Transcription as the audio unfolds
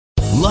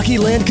Lucky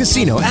Land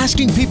Casino,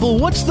 asking people,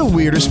 what's the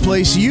weirdest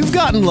place you've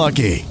gotten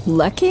lucky?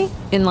 Lucky?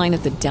 In line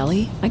at the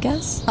deli, I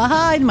guess?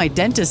 Aha, in my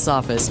dentist's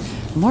office.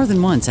 More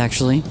than once,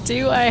 actually.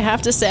 Do I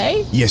have to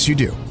say? Yes, you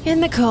do. In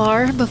the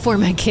car before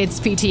my kids'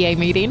 PTA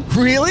meeting.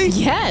 Really?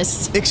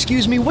 Yes.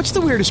 Excuse me, what's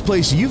the weirdest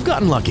place you've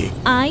gotten lucky?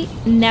 I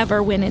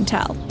never win and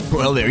tell.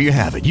 Well, there you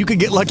have it. You can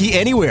get lucky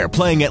anywhere,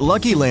 playing at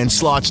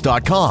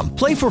LuckyLandSlots.com.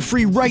 Play for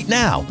free right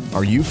now.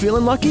 Are you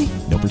feeling lucky?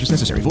 No purchase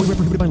necessary. Void where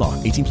prohibited by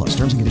law. 18 plus.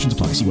 Terms and conditions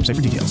apply. See website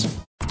for details.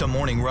 The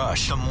Morning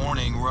Rush. The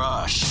Morning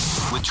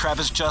Rush. With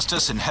Travis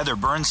Justice and Heather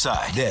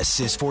Burnside. This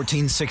is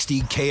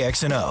 1460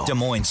 KXNO, Des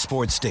Moines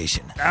Sports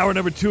Station. Hour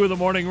number 2 of the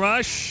Morning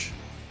Rush.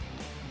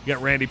 You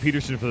got Randy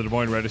Peterson for the Des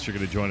Moines Register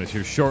going to join us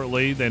here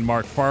shortly. Then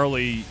Mark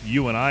Farley,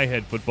 UNI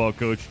head football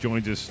coach,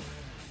 joins us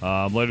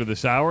later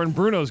this hour. And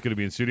Bruno's going to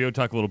be in studio,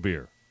 talk a little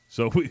beer.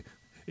 So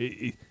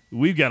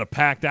we've got a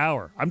packed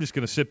hour. I'm just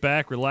going to sit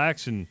back,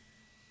 relax, and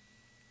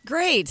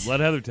great.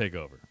 Let Heather take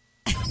over.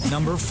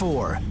 Number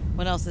 4.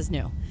 What else is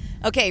new?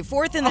 Okay,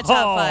 fourth in the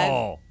top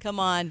 5. Come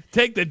on.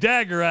 Take the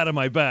dagger out of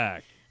my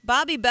back.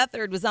 Bobby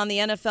Beathard was on the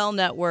NFL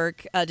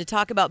Network to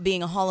talk about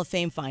being a Hall of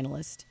Fame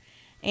finalist.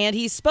 And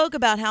he spoke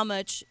about how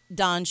much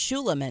Don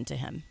Shula meant to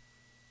him.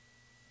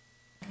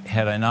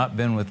 Had I not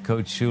been with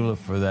Coach Shula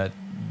for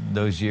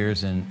those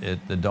years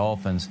at the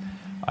Dolphins,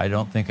 I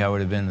don't think I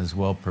would have been as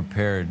well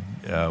prepared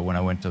when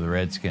I went to the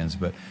Redskins.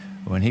 But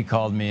when he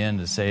called me in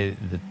to say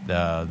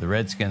that the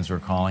Redskins were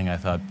calling, I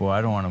thought, boy,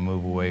 I don't want to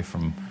move away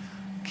from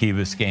Key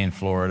Biscayne,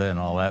 Florida and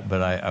all that.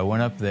 But I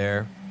went up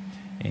there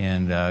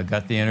and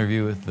got the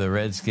interview with the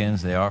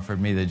Redskins. They offered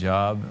me the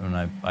job,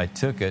 and I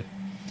took it.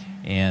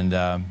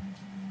 And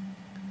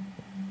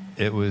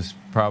it was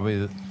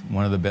probably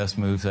one of the best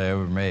moves I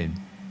ever made.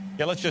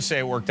 Yeah, let's just say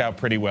it worked out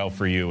pretty well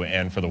for you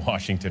and for the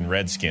Washington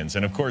Redskins.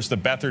 And, of course, the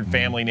Beathard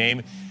family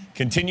name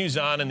continues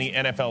on in the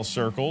NFL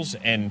circles.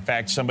 And, in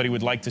fact, somebody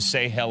would like to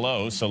say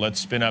hello. So let's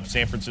spin up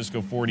San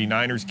Francisco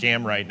 49ers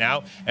cam right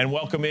now and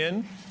welcome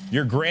in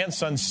your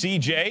grandson,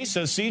 CJ.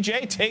 So,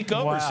 CJ, take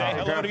over. Wow. Say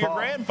hello to your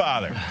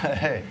grandfather.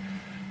 Hey,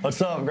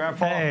 what's up,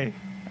 Grandpa? Hey,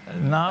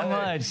 not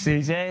much,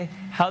 CJ.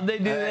 How'd they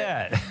do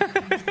that?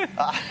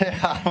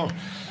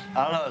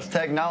 I don't know. It's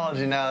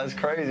technology now. It's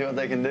crazy what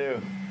they can do.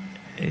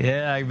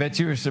 Yeah, I bet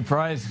you were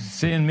surprised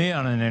seeing me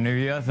on an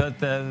interview. I thought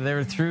that they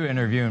were through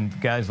interviewing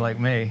guys like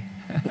me.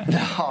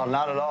 No,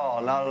 not at all.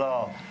 Not at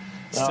all.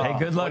 Hey,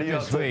 good luck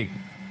this week.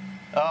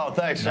 Oh,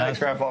 thanks. Thanks,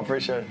 Grandpa.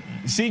 Appreciate it.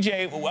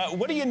 CJ,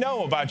 what do you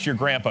know about your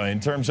grandpa in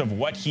terms of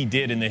what he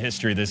did in the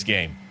history of this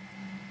game?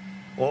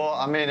 Well,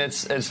 I mean,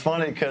 it's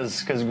funny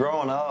because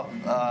growing up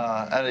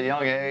at a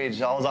young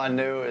age, all I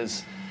knew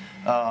is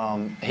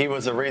he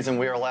was the reason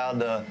we were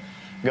allowed to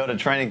go to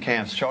training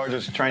camps,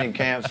 Chargers training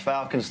camps,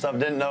 Falcons stuff.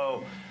 Didn't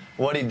know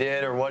what he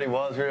did or what he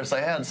was. We were just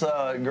like, hey, it's,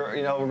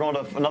 we're going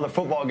to another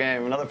football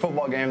game.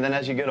 Then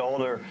as you get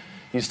older,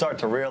 you start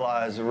to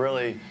realize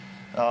really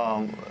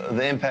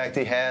the impact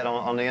he had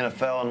on the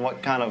NFL and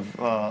what kind of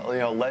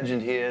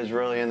legend he is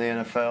really in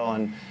the NFL.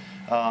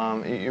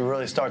 And you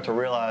really start to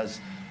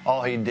realize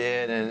all he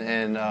did,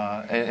 and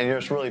you're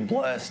just really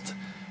blessed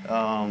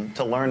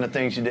to learn the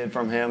things you did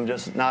from him,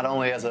 just not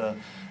only as a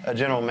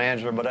general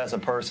manager, but as a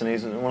person.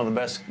 He's one of the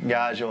best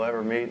guys you'll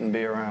ever meet and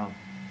be around.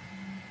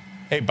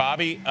 Hey,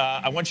 Bobby,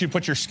 I want you to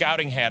put your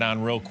scouting hat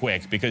on real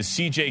quick because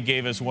CJ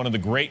gave us one of the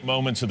great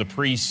moments of the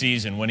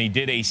preseason when he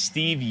did a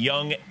Steve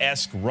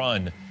Young-esque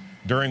run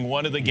during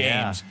one of the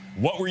games.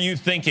 Yeah. What were you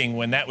thinking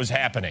when that was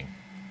happening?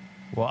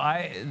 Well,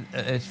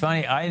 it's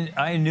funny.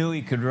 I knew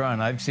he could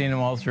run. I've seen him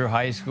all through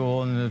high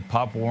school and the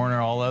Pop Warner,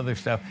 all the other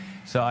stuff.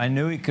 So I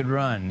knew he could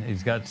run.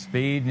 He's got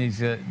speed,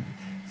 and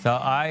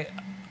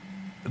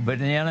but in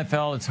the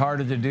NFL, it's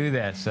harder to do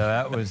that. So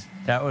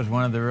that was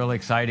one of the real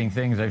exciting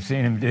things I've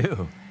seen him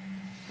do.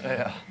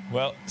 Yeah.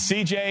 Well,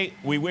 CJ,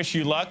 we wish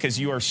you luck as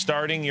you are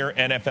starting your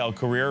NFL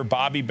career.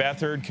 Bobby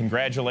Beathard,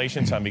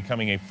 congratulations on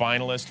becoming a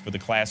finalist for the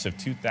class of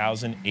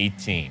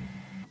 2018.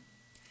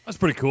 That's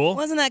pretty cool.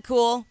 Wasn't that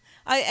cool?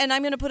 And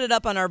I'm going to put it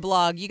up on our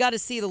blog. You got to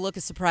see the look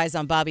of surprise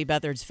on Bobby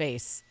Beathard's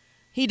face.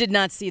 He did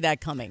not see that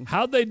coming.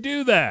 How'd they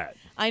do that?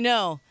 I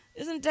know.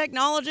 Isn't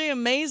technology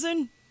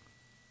amazing?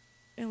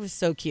 It was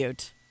so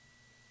cute.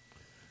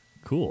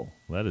 Cool.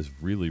 That is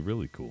really,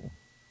 really cool.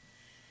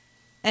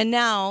 And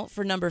now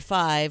for number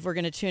 5, we're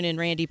going to tune in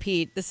Randy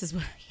Pete. This is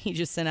what he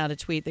just sent out a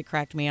tweet that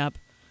cracked me up.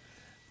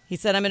 He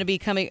said, I'm going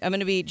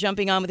to be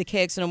jumping on with the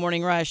KXNO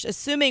Morning Rush,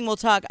 assuming we'll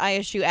talk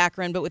ISU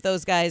Akron, but with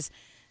those guys,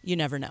 you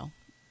never know.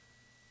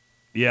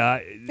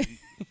 Yeah,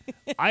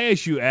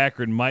 ISU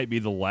Akron might be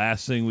the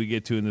last thing we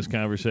get to in this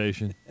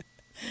conversation.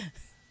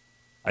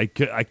 I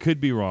could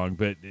be wrong,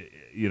 but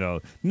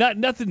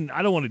nothing.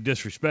 I don't want to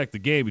disrespect the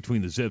game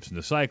between the Zips and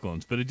the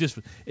Cyclones, but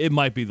it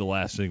might be the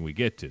last thing we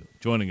get to.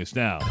 Joining us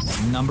now,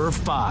 number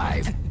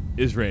 5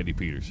 is Randy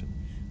Peterson.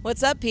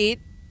 What's up, Pete?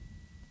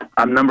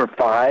 I'm number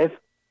 5.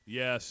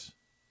 Yes,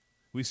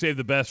 we save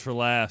the best for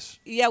last.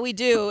 Yeah, we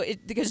do,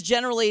 because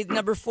generally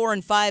number 4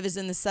 and 5 is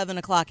in the 7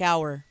 o'clock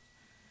hour.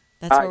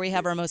 That's where we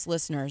have our most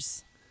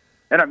listeners.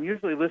 And I'm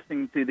usually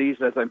listening to these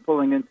as I'm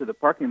pulling into the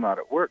parking lot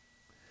at work.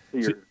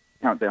 your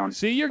countdown.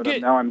 See, you're But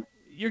getting now I'm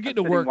getting to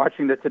sitting work.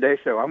 watching the Today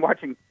Show. I'm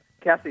watching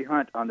Kathy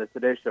Hunt on the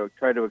Today Show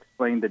try to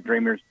explain the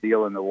Dreamers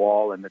deal and the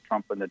wall and the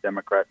Trump and the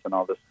Democrats and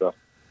all this stuff.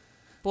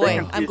 Boy, They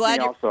confuse me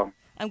also.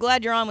 I'm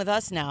glad you're on with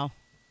us now.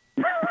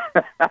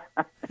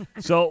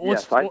 So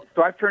Yes, so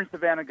I've turned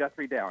Savannah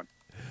Guthrie down.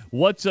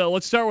 let's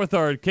start with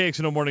our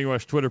KXNO Morning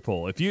Rush Twitter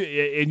poll. If you,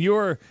 in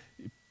your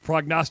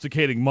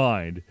prognosticating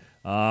mind,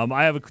 we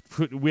have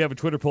a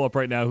Twitter poll up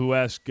right now who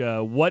asks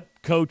what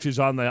coach is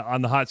on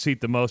the hot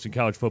seat the most in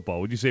college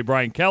football. Would you say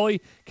Brian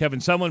Kelly, Kevin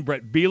Sumlin,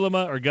 Brett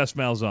Bielema, or Gus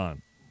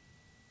Malzahn?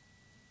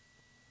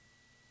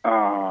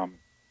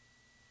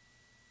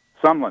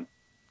 Sumlin.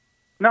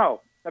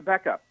 No,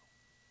 back up.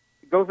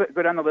 Go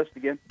down the list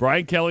again.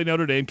 Brian Kelly,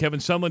 Notre Dame, Kevin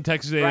Sumlin,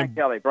 Texas A&M.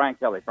 Brian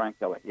Kelly,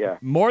 yeah.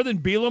 More than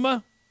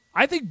Bielema?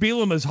 I think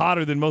Bielema is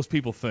hotter than most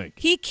people think.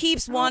 He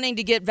keeps wanting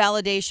to get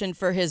validation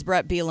for his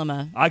Brett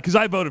Bielema. Because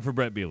I voted for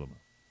Brett Bielema.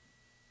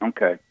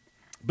 Okay.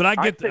 But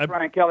I'd say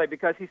Brian Kelly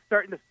because he's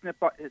starting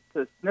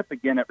to snip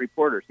again at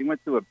reporters.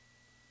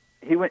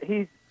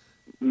 He's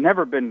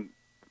never been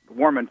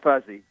warm and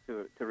fuzzy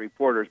to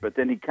reporters, but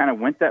then he kind of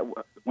went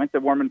the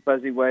warm and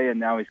fuzzy way, and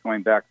now he's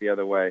going back the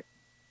other way.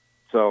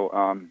 So,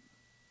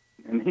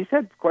 and he's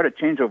had quite a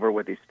changeover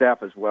with his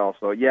staff as well.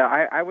 So, yeah,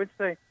 I would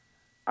say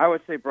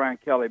Brian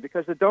Kelly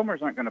because the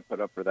Domers aren't going to put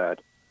up for that.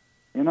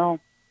 You know,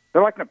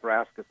 they're like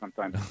Nebraska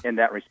sometimes in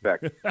that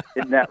respect. I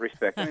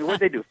mean, what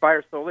did they do?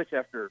 Fire Solich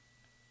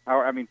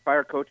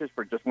fire coaches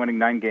for just winning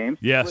 9 games?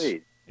 Yes,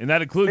 Please. And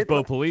that includes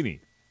Bo Pelini.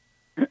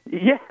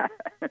 Yeah.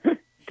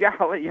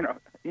 Golly,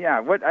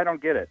 what? I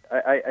don't get it.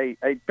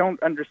 I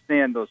don't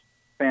understand those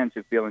fans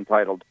who feel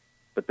entitled,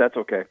 but that's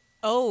okay.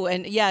 Oh,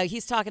 and yeah,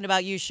 he's talking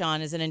about you,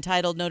 Sean, as an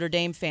entitled Notre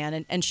Dame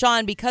fan. And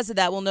Sean, because of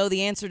that, will know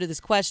the answer to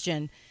this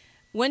question.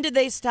 When did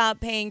they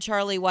stop paying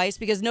Charlie Weiss?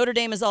 Because Notre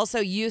Dame is also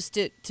used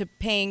to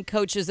paying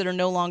coaches that are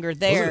no longer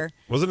there.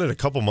 Wasn't it a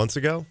couple months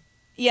ago?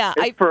 Yeah.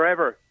 It's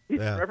forever. He's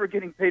forever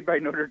getting paid by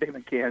Notre Dame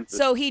and Kansas.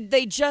 So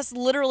they just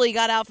literally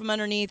got out from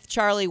underneath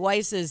Charlie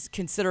Weiss's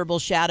considerable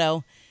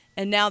shadow,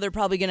 and now they're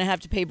probably going to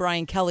have to pay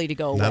Brian Kelly to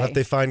go away. Not if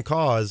they find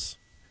cause.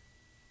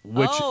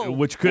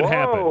 Which could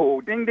happen. Oh,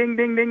 ding, ding,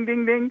 ding, ding,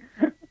 ding, ding.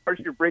 Where's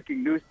your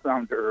breaking news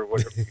sounder or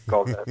whatever you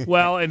call that?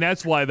 Well, and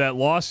that's why that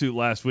lawsuit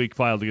last week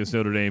filed against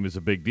Notre Dame is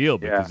a big deal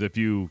because if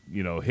you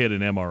hit an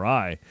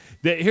MRI,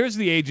 here's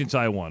the agents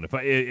I want.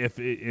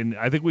 And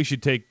I think we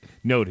should take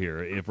note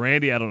here. If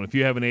Randy, I don't know if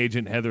you have an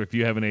agent, Heather, if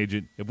you have an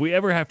agent, if we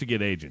ever have to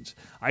get agents,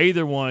 I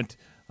either want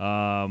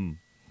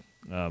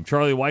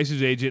Charlie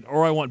Weiss's agent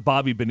or I want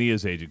Bobby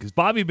Bonilla's agent because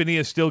Bobby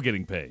Bonilla is still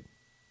getting paid.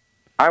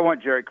 I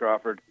want Jerry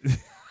Crawford.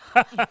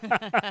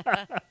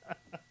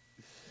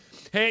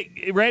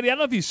 Hey, Randy, I don't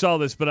know if you saw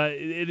this, but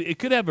it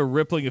could have a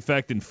rippling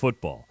effect in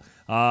football.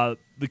 The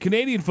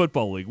Canadian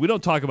Football League, we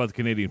don't talk about the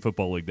Canadian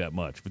Football League that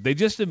much, but they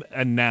just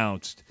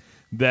announced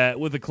that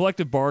with a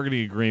collective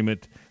bargaining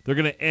agreement, they're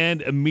going to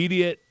end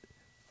immediate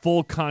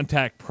full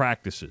contact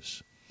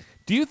practices.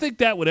 Do you think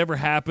that would ever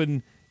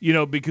happen,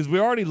 because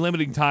we're already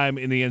limiting time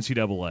in the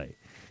NCAA?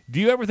 Do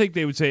you ever think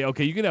they would say,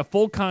 okay, you can have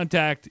full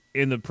contact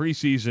in the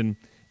preseason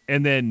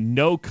and then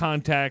no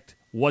contact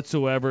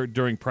whatsoever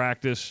during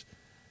practice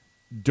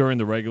during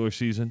the regular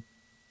season?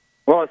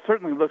 Well, it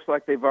certainly looks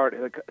like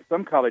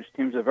some college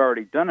teams have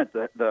already done it.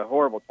 The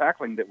horrible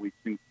tackling that we've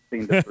seen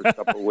the first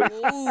couple of weeks.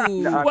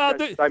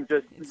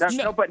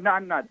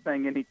 I'm not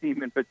saying any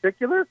team in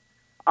particular.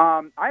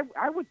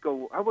 I would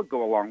go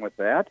along with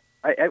that.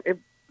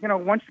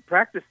 Once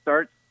practice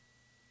starts,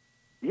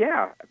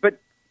 I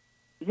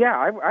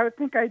would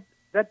think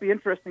that'd be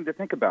interesting to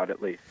think about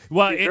at least.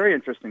 Well, very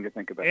interesting to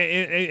think about.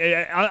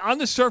 On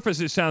the surface,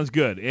 it sounds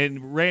good.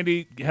 And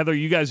Randy, Heather,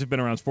 you guys have been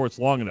around sports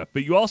long enough,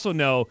 but you also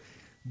know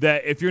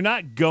that if you're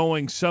not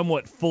going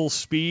somewhat full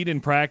speed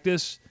in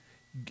practice,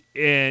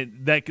 and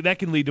that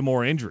can lead to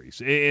more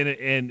injuries.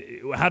 And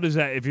how does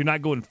that? If you're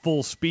not going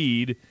full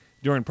speed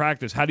during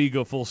practice, how do you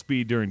go full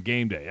speed during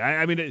game day?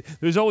 I mean,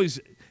 there's always.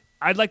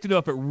 I'd like to know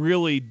if it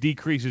really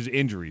decreases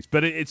injuries,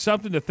 but it's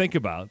something to think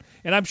about.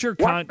 And I'm sure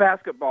watch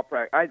basketball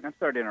practice. I'm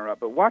sorry to interrupt,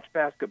 but watch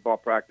basketball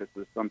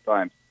practices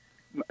sometimes.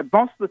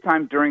 Most of the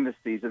time during the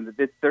season,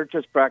 they're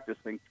just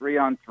practicing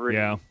 3-on-3.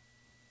 Yeah.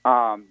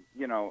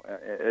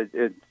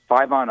 It's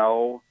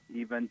 5-on-0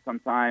 even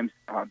sometimes.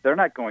 They're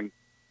not going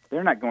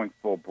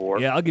full bore.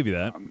 Yeah, I'll give you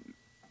that.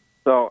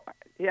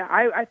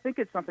 I think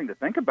it's something to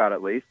think about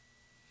at least.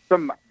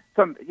 Some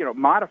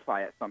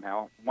modify it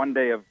somehow. 1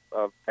 day of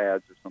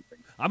pads or something.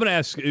 I'm going to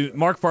ask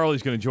Mark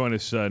Farley's going to join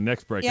us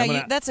next break.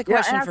 Yeah, that's a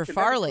question for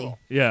Farley. Cool.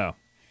 Yeah,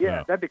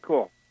 that'd be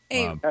cool.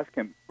 Hey, ask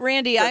him,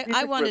 Randy.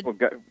 I wanted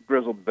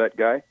grizzled vet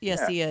guy.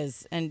 Yes, he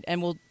is, and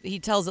he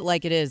tells it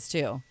like it is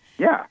too.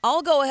 Yeah,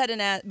 I'll go ahead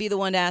and be the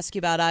one to ask you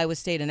about Iowa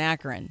State and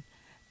Akron,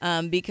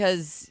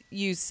 because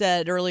you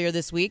said earlier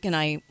this week, and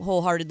I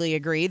wholeheartedly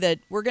agree that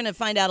we're going to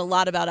find out a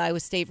lot about Iowa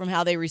State from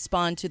how they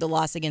respond to the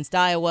loss against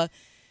Iowa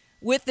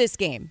with this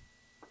game.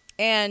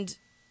 And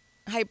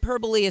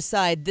hyperbole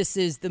aside, this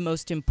is the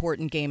most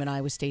important game in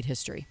Iowa State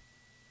history.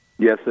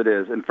 Yes, it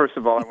is. And first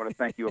of all, I want to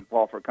thank you and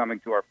Paul for coming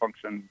to our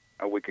function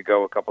a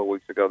couple of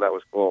weeks ago. That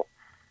was cool.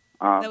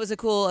 That was a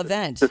cool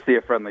event. To see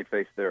a friendly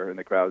face there in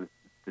the crowd,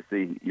 to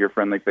see your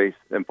friendly face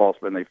and Paul's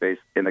friendly face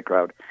in the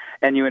crowd.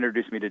 And you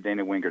introduced me to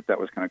Dana Wingert. That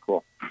was kind of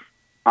cool.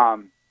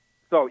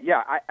 So,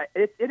 yeah,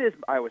 it is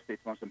Iowa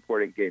State's most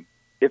important game.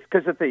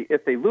 Because if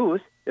they lose,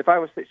 if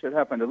Iowa State should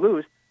happen to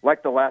lose,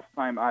 like the last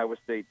time Iowa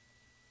State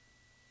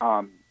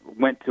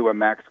went to a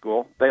MAC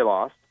school, they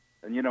lost.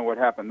 And you know what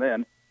happened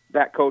then?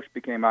 That coach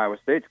became Iowa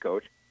State's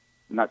coach.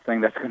 I'm not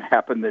saying that's going to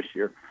happen this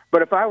year.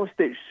 But if Iowa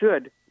State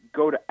should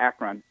go to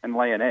Akron and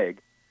lay an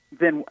egg,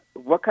 then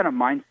what kind of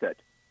mindset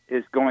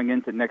is going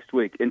into next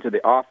week, into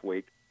the off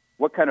week?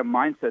 What kind of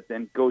mindset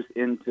then goes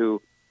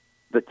into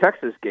the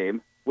Texas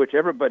game, which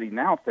everybody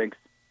now thinks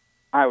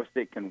Iowa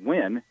State can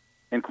win,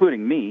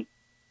 including me?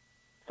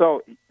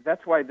 So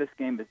that's why this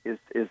game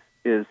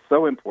is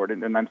so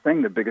important, and I'm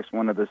saying the biggest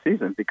one of the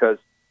season, because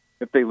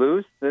if they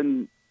lose,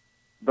 then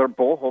their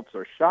bowl hopes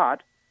are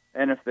shot.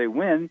 And if they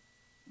win,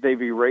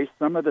 they've erased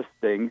some of the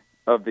sting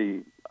of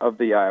the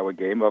Iowa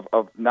game,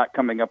 of not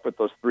coming up with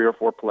those 3 or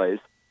 4 plays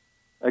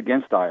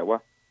against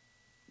Iowa.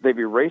 They've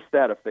erased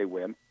that if they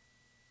win,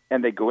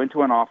 and they go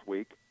into an off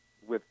week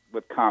with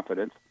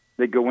confidence.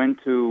 They go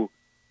into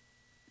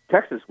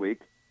Texas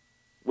week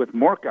with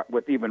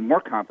even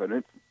more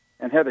confidence.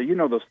 And Heather, you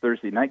know those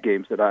Thursday night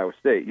games at Iowa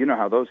State. You know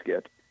how those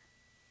get.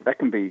 That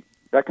can be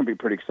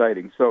pretty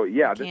exciting. So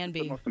yeah, this is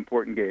the most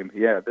important game.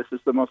 Yeah, this is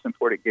the most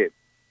important game.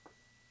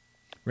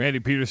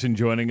 Randy Peterson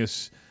joining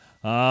us.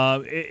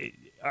 Are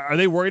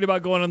they worried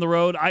about going on the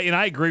road?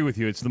 I agree with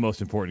you. It's the most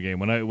important game.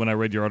 When I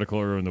read your article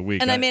earlier in the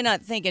week, and I may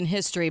not think in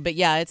history, but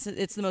yeah, it's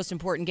the most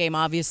important game,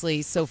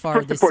 obviously, so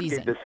far this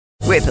season.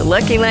 With the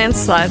Lucky Land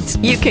Slots,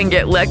 you can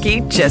get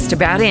lucky just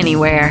about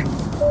anywhere.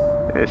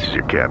 This is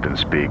your captain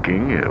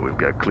speaking. We've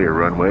got clear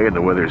runway and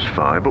the weather's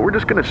fine, but we're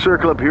just going to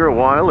circle up here a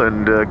while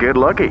and get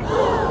lucky.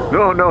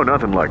 No,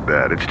 nothing like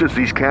that. It's just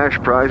these cash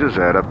prizes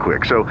add up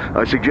quick. So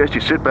I suggest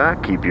you sit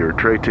back, keep your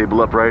tray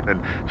table upright,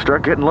 and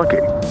start getting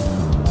lucky.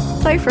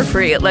 Play for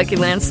free at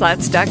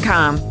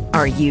LuckyLandSlots.com.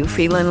 Are you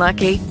feeling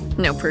lucky?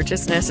 No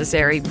purchase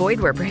necessary. Void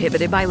where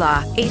prohibited by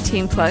law.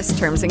 18+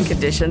 terms and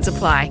conditions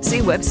apply. See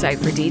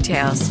website for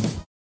details.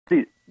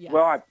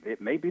 Well,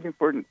 it may be the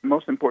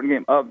most important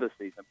game of the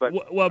season, but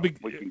we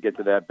can get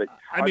to that. But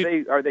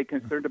are they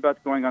concerned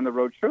about going on the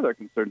road? Sure, they're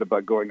concerned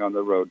about going on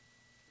the road.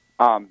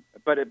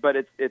 But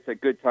it's a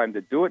good time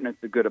to do it, and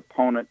it's a good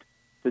opponent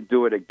to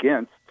do it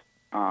against.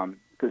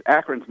 Because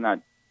Akron's not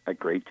a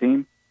great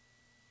team.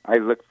 I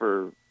look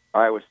for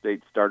Iowa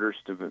State starters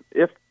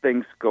if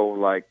things go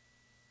like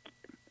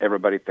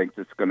everybody thinks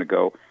it's going to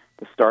go,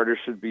 the starters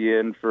should be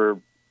in for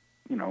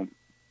a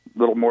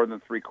little more than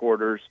 3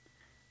 quarters.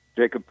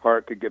 Jacob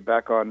Park could get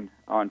back on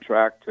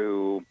track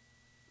to,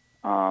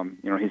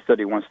 he said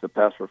he wants to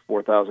pass for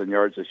 4,000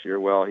 yards this year.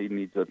 Well, he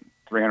needs a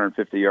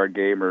 350-yard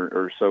game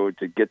or so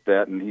to get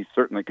that, and he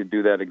certainly could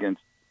do that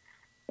against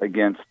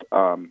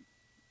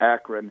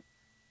Akron.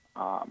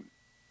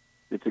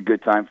 It's a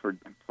good time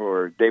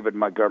for David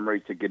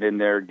Montgomery to get in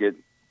there,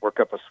 work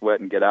up a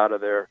sweat, and get out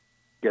of there,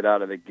 get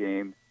out of the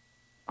game.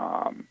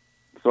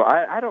 So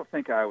I don't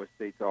think Iowa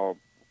State's all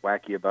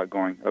wacky about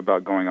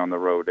going on the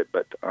road,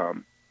 but.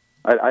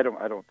 I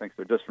don't think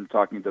so. Just from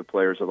talking to the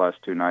players the last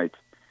 2 nights,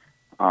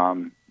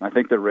 I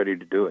think they're ready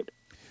to do it.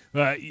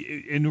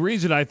 And the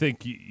reason I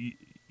think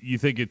you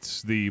think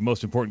it's the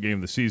most important game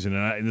of the season,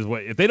 and this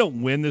way, if they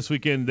don't win this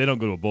weekend, they don't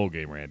go to a bowl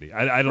game, Randy.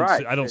 I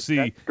don't see.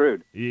 That's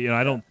screwed.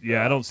 I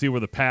don't see where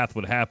the path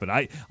would happen.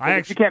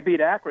 If you can't beat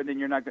Akron, then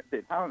you're not going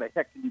to. How in the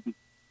heck can you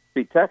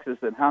beat Texas?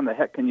 And how in the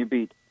heck can you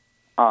beat?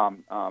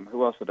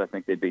 Who else would I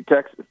think they'd beat?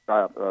 Texas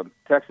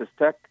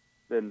Tech.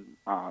 Then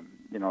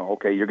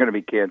okay, you're going to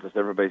beat Kansas.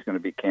 Everybody's going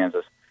to beat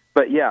Kansas.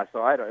 But yeah,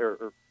 so I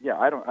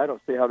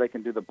don't see how they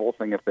can do the bowl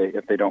thing if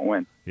they don't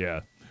win. Yeah,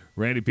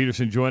 Randy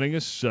Peterson joining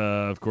us.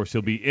 Of course,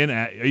 he'll be in.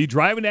 Are you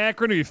driving to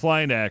Akron or are you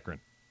flying to Akron?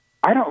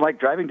 I don't like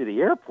driving to the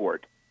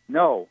airport.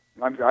 No,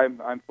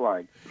 I'm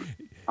flying.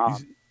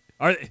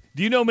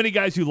 Do you know many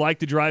guys who like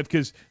to drive?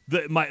 Because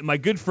my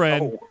good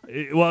friend,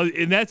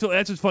 and that's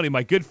what's funny.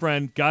 My good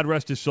friend, God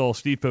rest his soul,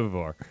 Steve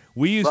Pivovar.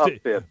 We used to,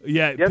 Piv.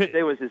 yeah.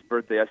 Yesterday was his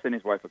birthday. I sent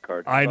his wife a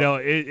card. I know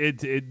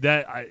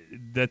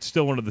that's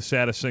still one of the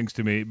saddest things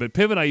to me. But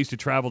Piv and I used to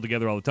travel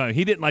together all the time.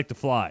 He didn't like to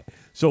fly,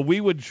 so we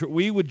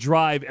would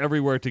drive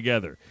everywhere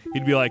together.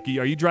 He'd be like,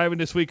 "Are you driving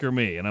this week or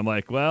me?" And I'm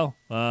like, "Well,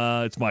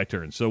 it's my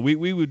turn." So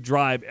we would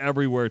drive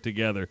everywhere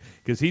together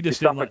because he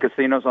just didn't like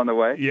casinos on the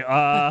way.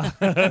 Yeah.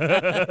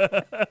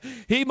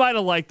 He might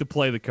have liked to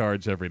play the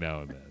cards every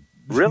now and then.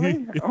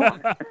 Really? Oh.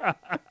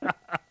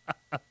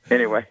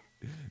 Anyway.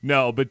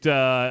 No, but there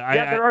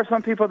are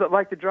some people that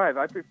like to drive.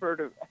 I prefer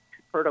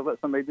to let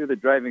somebody do the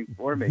driving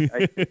for me.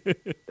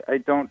 I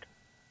don't.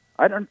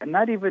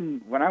 Not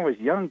even when I was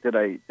young did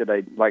I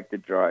like to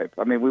drive.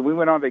 I mean, we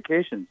went on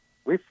vacations.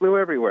 We flew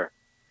everywhere.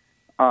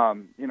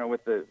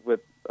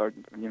 With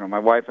my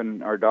wife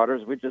and our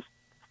daughters, we just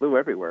flew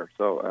everywhere.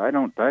 So I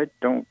don't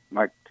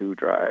like to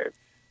drive.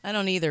 I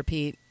don't either,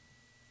 Pete.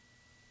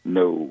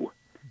 No.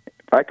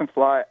 I can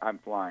fly. I'm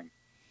flying.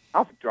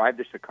 I'll drive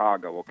to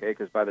Chicago, okay?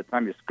 Because by the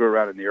time you screw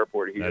around in the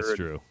airport here, That's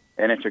true.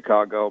 And in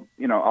Chicago,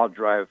 I'll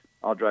drive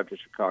to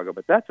Chicago.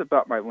 But that's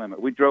about my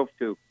limit. We drove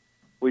to.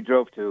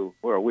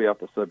 Well, are we off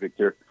the subject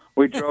here?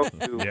 We drove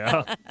to.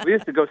 Yeah. We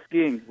used to go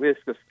skiing. We used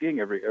to go skiing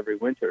every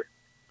winter,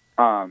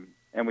 and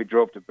we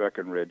drove to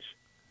Breckenridge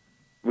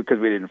because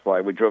we didn't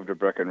fly. We drove to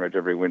Breckenridge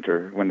every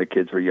winter when the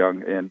kids were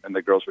young and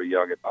the girls were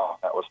young. And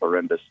that was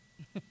horrendous.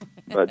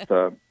 But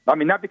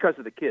not because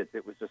of the kids.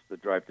 It was just the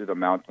drive through the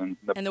mountains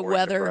and the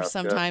weather. Nebraska.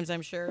 Sometimes,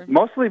 I'm sure.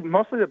 Mostly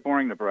the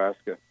boring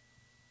Nebraska.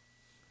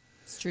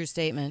 It's a true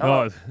statement.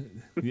 Oh,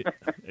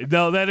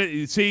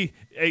 no, see,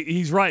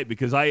 he's right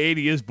because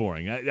I-80 is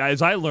boring.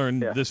 As I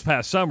learned this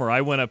past summer,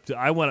 I went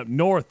up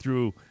north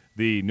through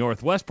the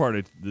northwest part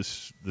of the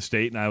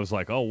state, and I was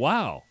like, oh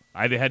wow,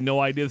 I had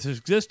no idea this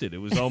existed. It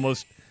was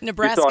almost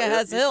Nebraska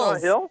has hills. You saw a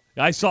hill?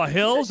 I saw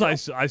hills.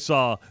 I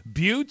saw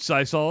buttes.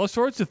 I saw all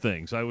sorts of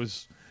things. I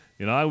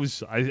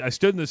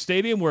stood in the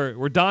stadium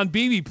where Don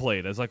Beebe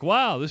played. I was like,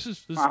 wow, this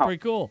is pretty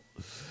cool.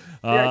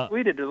 I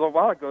tweeted a little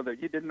while ago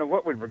that you didn't know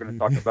what we were going to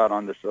talk about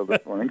on the show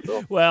this morning.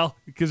 So. Well,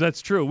 because that's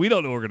true. We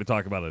don't know what we're going to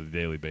talk about on a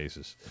daily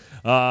basis.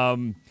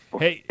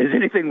 Hey, is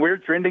anything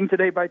weird trending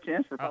today by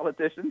chance for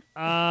politicians?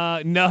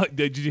 No.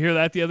 Did you hear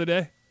that the other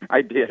day?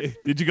 I did.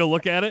 Did you go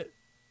look at it?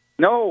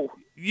 No.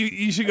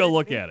 You should go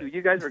look at it.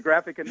 You guys are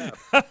graphic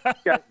enough.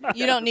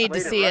 You don't need to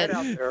see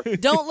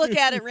it. Don't look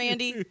at it,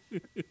 Randy.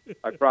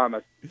 I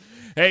promise.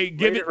 Hey,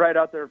 give it right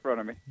out there in front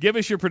of me. Give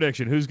us your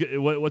prediction.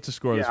 What's the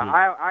score this week?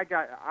 I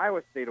got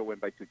Iowa State will win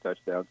by 2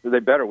 touchdowns. They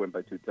better win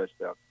by 2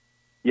 touchdowns.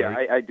 Yeah,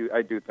 right.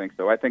 I do think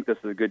so. I think this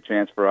is a good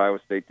chance for Iowa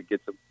State to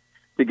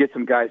get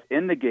some guys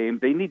in the game.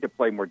 They need to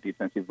play more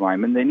defensive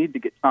linemen. They need to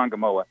get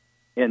Tongamoa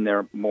in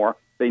there more.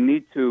 They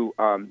need to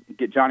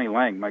get Johnny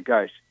Lang. My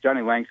gosh,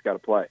 Johnny Lang's got to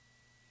play.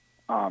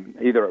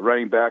 Either at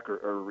running back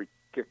or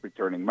kick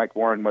returning. Mike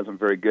Warren wasn't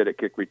very good at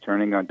kick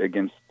returning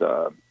against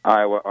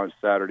Iowa on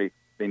Saturday.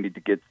 They need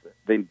to get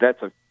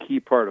that's a key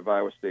part of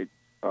Iowa State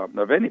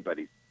of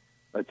anybody's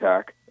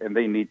attack, and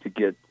they need to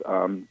get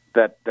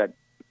that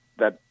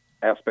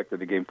aspect of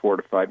the game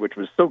fortified, which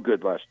was so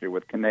good last year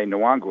with Kene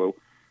Nwangwu,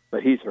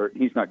 but he's hurt.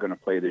 He's not going to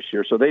play this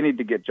year, so they need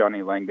to get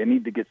Johnny Lang. They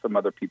need to get some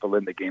other people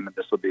in the game, and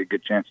this will be a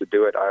good chance to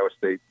do it. Iowa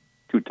State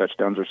 2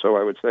 touchdowns or so,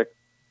 I would say.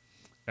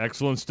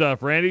 Excellent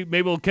stuff, Randy.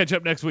 Maybe we'll catch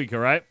up next week, all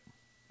right?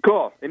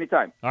 Cool.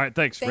 Anytime. All right,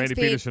 thanks Randy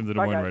Pete. Peterson of the Des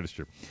Moines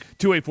Register.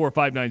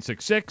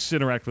 284-5966.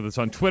 Interact with us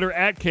on Twitter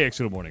at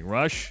KXNO Morning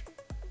Rush.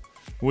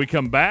 When we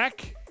come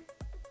back,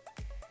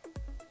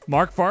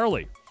 Mark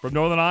Farley from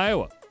Northern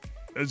Iowa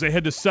as they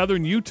head to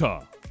Southern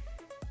Utah.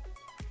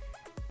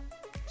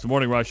 It's the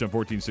Morning Rush on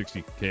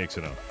 1460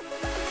 KXNO.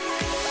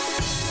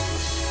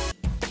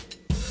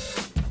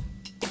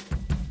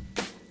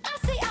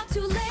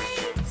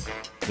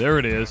 There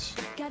it is.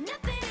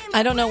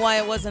 I don't know why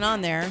it wasn't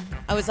on there.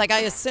 I was like, I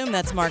assume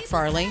that's Mark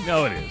Farley.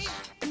 No, it is.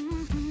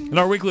 In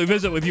our weekly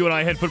visit with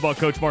UNI head football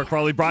coach Mark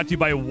Farley, brought to you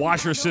by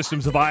Washer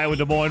Systems of Iowa,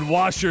 Des Moines.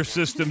 Washer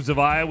Systems of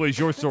Iowa is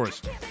your source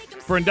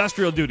for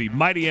industrial duty.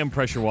 Mighty M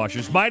pressure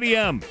washers. Mighty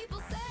M,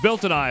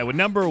 built in Iowa,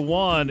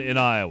 #1 in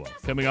Iowa.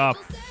 Coming off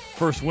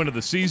first win of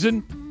the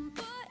season,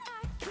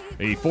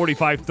 a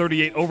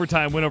 45-38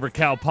 overtime win over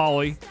Cal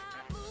Poly.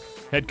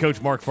 Head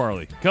coach Mark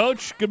Farley.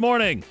 Coach, good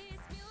morning.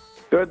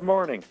 Good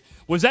morning.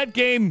 Was that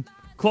game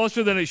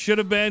closer than it should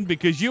have been?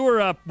 Because you were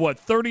up,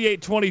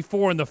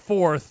 38-24 in the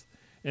fourth,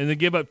 and then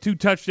give up 2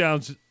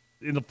 touchdowns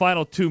in the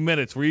final 2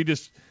 minutes. Were you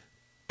just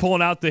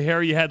pulling out the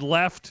hair you had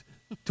left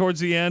towards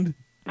the end?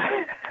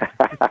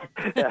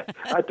 Yeah,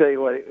 I tell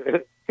you what,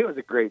 it was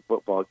a great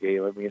football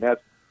game. I mean,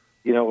 that's,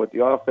 with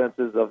the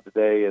offenses of the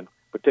day, and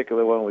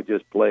particularly one we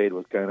just played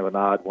was kind of an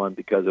odd one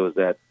because it was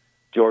that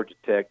Georgia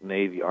Tech,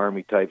 Navy,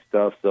 Army type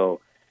stuff.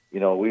 So,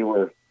 we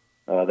were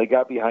they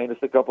got behind us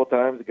a couple of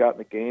times, they got in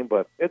the game,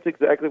 but it's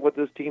exactly what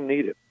this team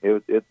needed.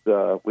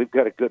 We've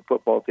got a good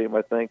football team,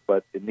 I think,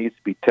 but it needs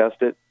to be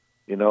tested.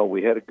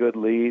 We had a good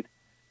lead.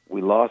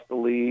 We lost the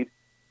lead,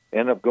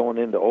 ended up going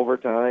into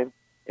overtime,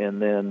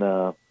 and then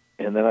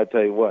I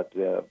tell you what,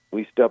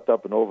 we stepped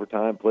up in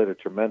overtime, played a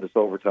tremendous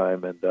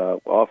overtime, and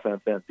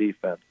offense and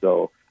defense.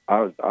 So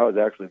I was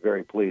actually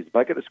very pleased. If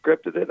I could have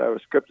scripted it, I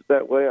would have scripted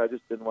that way. I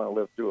just didn't want to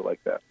live through it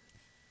like that.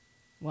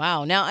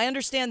 Wow. Now, I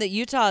understand that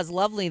Utah is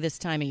lovely this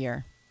time of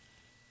year.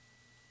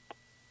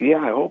 Yeah,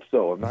 I hope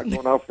so. I'm not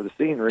going out for the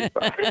scenery.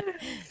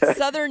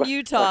 Southern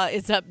Utah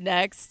is up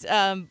next.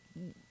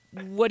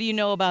 What do you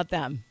know about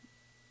them?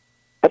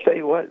 I tell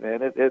you what,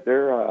 man,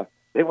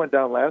 they went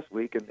down last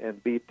week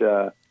and beat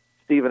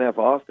Stephen F.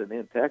 Austin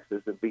in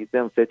Texas and beat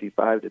them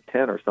 55-10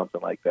 or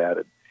something like that.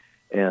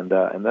 And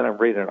then I'm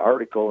reading an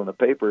article in the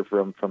paper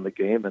from the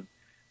game, and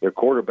their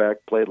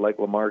quarterback played like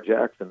Lamar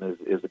Jackson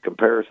is a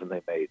comparison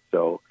they made.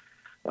 So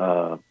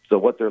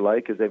what they're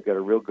like is they've got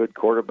a real good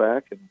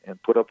quarterback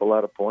and put up a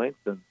lot of points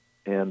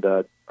and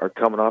are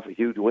coming off a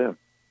huge win.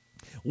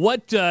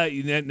 What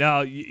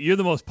now? You're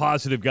the most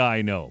positive guy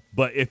I know,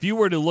 but if you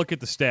were to look at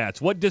the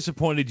stats, what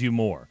disappointed you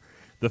more?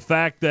 The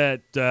fact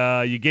that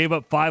you gave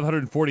up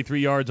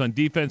 543 yards on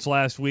defense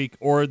last week,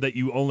 or that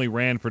you only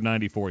ran for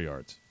 94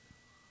 yards?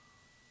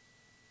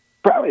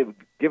 Probably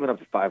giving up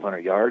to 500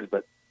 yards,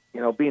 but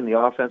being the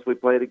offense we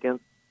played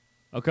against,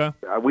 okay,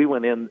 we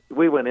went in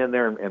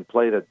there and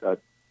played a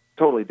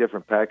totally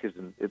different package,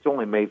 and it's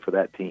only made for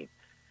that team.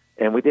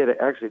 And we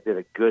actually did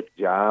a good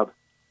job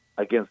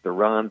against the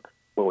run,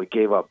 but we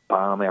gave up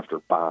bomb after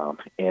bomb,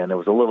 and it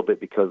was a little bit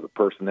because of the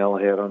personnel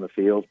I had on the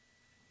field,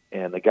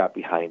 and they got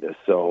behind us.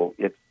 So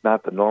it's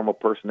not the normal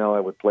personnel I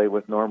would play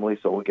with normally.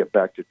 So we'll get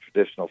back to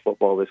traditional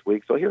football this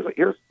week. So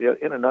here's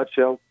in a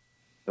nutshell.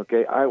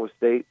 Okay, Iowa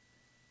State,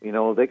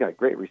 they got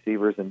great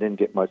receivers and didn't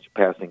get much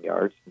passing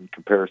yards in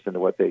comparison to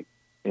what they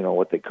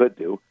could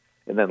do.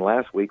 And then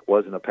last week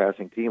wasn't a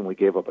passing team. We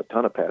gave up a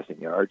ton of passing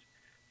yards.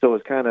 So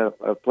it's kind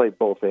of played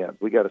both ends.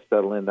 We got to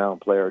settle in now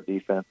and play our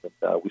defense,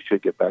 and we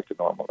should get back to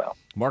normal now.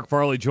 Mark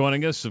Farley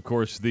joining us. Of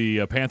course,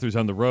 the Panthers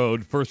on the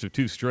road, first of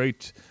two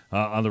straight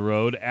on the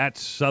road at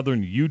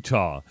Southern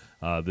Utah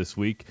this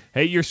week.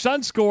 Hey, your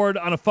son scored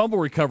on a fumble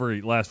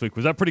recovery last week.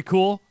 Was that pretty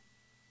cool?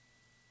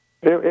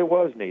 It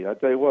was neat. I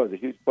tell you what, it was a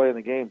huge play in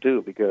the game,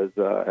 too, because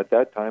at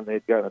that time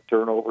they'd gotten a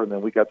turnover, and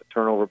then we got the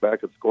turnover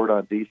back and scored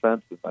on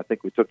defense, and I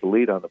think we took the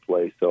lead on the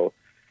play. So,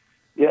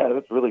 yeah,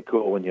 that's really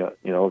cool when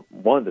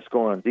one, to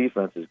score on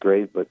defense is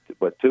great,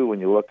 but two, when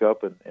you look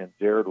up and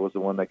Jared was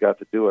the one that got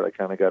to do it, I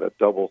kind of got a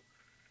double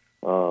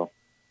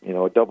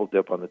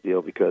dip on the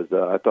deal because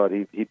I thought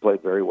he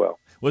played very well.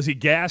 Was he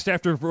gassed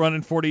after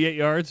running 48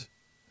 yards?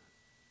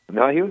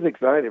 No, he was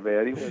excited,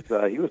 man.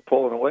 He was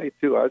pulling away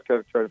too. I was kind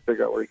of trying to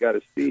figure out where he got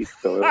his speed.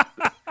 So,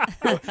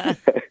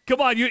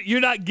 come on, you're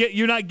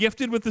not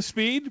gifted with the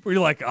speed. Where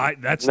you're like,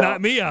 that's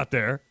not me out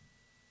there.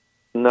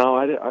 No,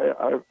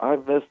 I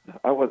missed.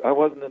 I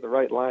wasn't in the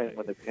right line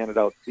when they handed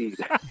out speed.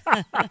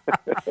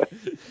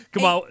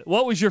 Come on,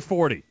 what was your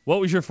 40?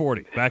 What was your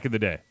 40 back in the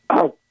day?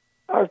 I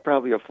was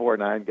probably a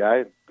 4.9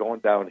 guy going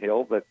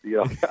downhill, but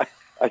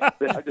I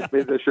just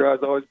made sure I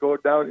was always going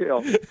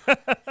downhill.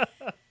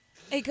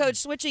 Hey, Coach,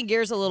 switching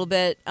gears a little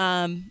bit,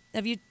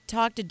 have you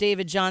talked to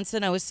David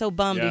Johnson? I was so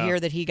bummed to hear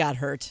that he got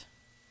hurt.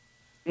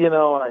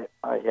 I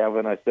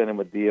haven't. I sent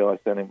him a deal. I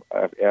sent him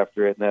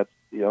after it, and that's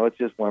it's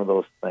just one of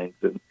those things.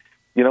 And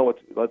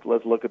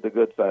let's look at the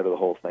good side of the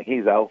whole thing.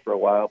 He's out for a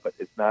while, but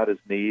it's not his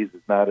knees,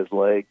 it's not his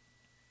leg.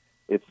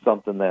 It's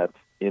something that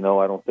I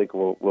don't think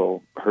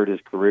will hurt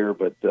his career.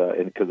 But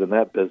because in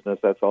that business,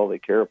 that's all they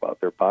care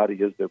about. Their body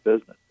is their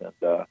business, and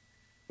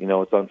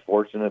it's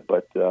unfortunate,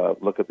 but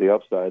look at the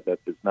upside that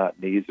it's not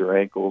knees or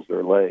ankles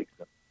or legs,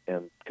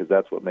 and because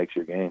that's what makes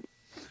your game.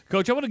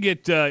 Coach, I want to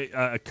get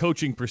a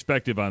coaching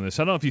perspective on this.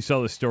 I don't know if you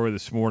saw this story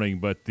this morning,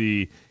 but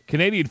the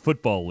Canadian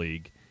Football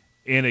League,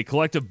 in a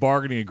collective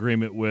bargaining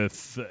agreement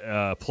with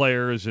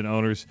players and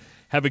owners,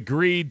 have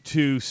agreed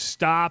to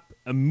stop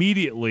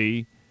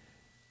immediately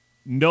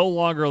no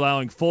longer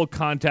allowing full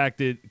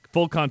contact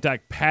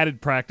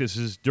padded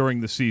practices during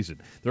the season.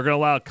 They're going to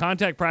allow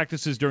contact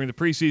practices during the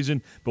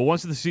preseason, but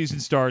once the season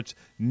starts,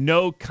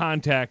 no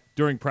contact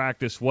during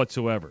practice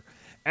whatsoever.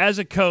 As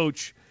a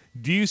coach,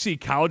 do you see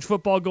college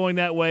football going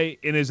that way,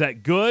 and is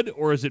that good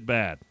or is it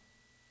bad?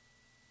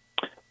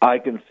 I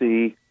can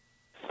see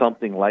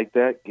something like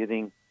that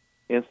getting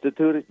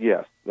instituted,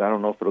 yes. I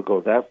don't know if it'll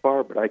go that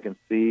far, but I can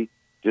see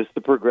just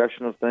the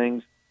progression of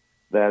things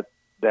that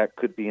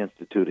could be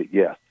instituted,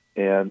 yes.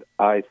 And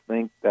I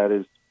think that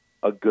is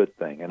a good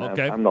thing. And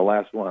okay. I'm the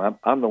last one.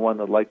 I'm the one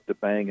that likes to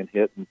bang and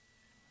hit.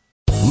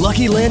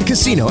 Lucky Land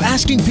Casino,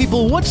 asking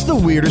people, what's the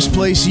weirdest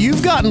place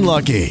you've gotten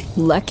lucky?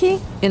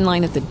 Lucky? In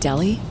line at the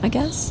deli, I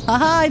guess?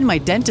 Aha, in my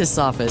dentist's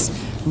office.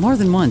 More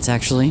than once,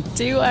 actually.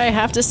 Do I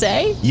have to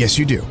say? Yes,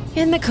 you do.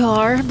 In the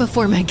car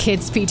before my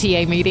kids'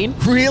 PTA meeting.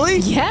 Really?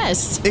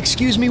 Yes.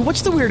 Excuse me,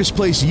 what's the weirdest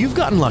place you've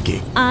gotten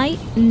lucky? I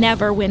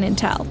never win and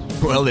tell.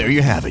 Well, there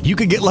you have it. You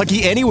can get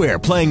lucky anywhere,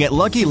 playing at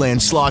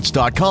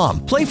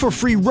LuckyLandSlots.com. Play for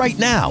free right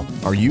now.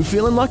 Are you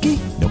feeling lucky?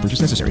 No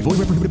purchase necessary. Void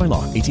where prohibited by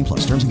law.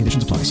 18+. Terms and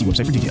conditions apply. See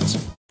website for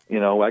details.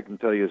 I can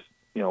tell you,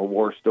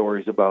 war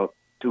stories about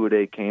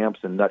two-a-day camps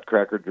and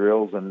nutcracker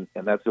drills, and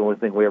that's the only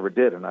thing we ever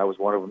did, and I was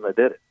one of them that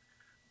did it.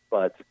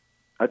 But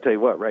I tell you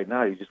what, right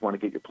now you just want to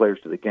get your players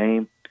to the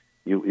game.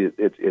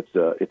 It's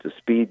a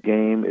speed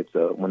game.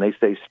 When they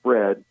say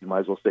spread, you might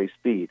as well say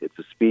speed. It's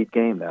a speed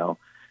game now,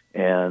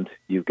 and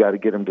you've got to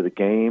get them to the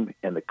game.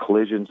 And the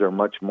collisions are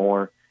much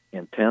more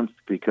intense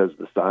because of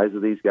the size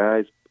of these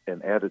guys,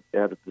 and added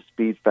the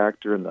speed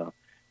factor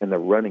and the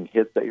running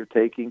hits that you're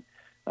taking.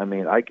 I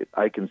mean,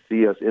 I can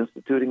see us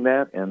instituting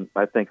that, and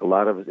I think a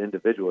lot of us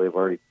individually have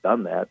already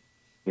done that.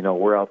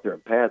 We're out there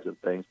in pads and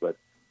things, but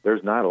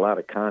there's not a lot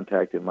of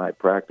contact in my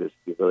practice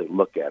if you really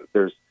look at it.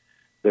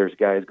 There's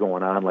guys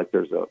going on like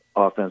there's a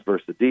offense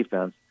versus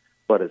defense,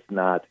 but it's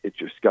not. It's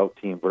your scout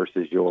team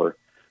versus your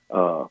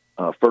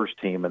first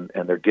team, and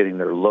they're getting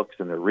their looks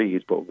and their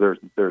reads, but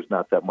there's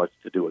not that much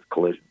to do with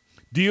collision.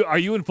 Are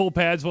you in full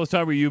pads most of the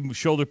time, or are you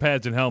shoulder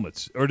pads and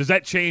helmets? Or does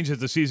that change as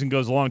the season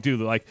goes along, too?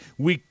 Like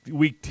week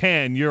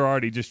 10, you're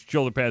already just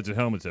shoulder pads and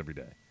helmets every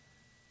day?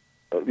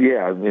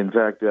 Yeah, in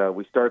fact,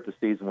 we start the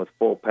season with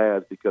full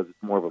pads because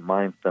it's more of a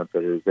mindset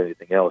than it is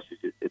anything else.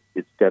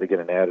 It's got to get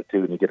an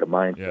attitude and you get a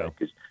mindset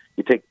because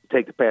you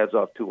take the pads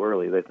off too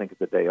early, they think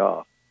it's a day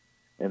off,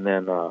 and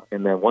then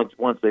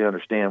once they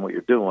understand what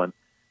you're doing,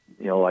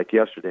 like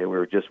yesterday, we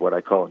were just what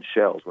I call in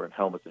shells. We're in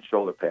helmets and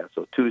shoulder pads.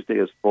 So Tuesday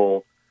is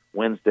full,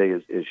 Wednesday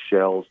is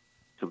shells.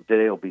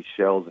 Today will be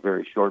shells, a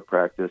very short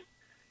practice,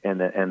 and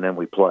then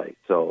we play.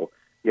 So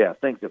yeah,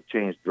 things have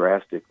changed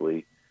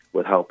drastically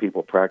with how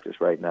people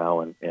practice right now.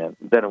 And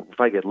then if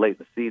I get late in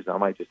the season, I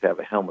might just have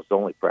a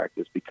helmets-only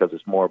practice because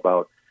it's more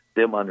about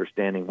them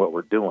understanding what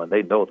we're doing.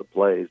 They know the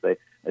plays.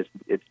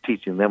 It's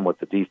teaching them what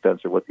the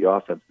defense or what the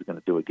offense is going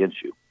to do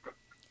against you.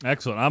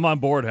 Excellent. I'm on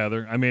board,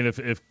 Heather. I mean,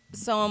 if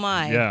so am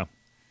I. Yeah,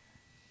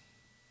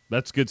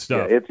 that's good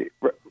stuff. Yeah, it's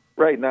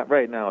right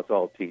now. It's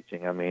all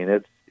teaching. I mean,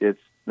 it's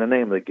the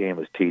name of the game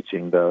is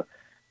teaching. The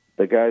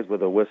guys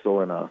with a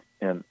whistle and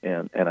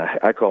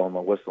I call them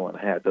a whistle and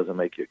a hat doesn't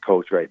make you a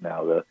coach right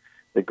now.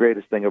 The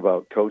greatest thing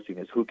about coaching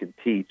is who can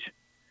teach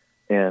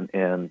and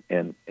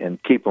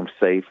keep them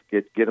safe,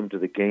 get them to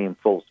the game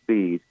full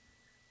speed,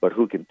 but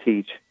who can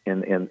teach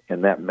in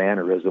that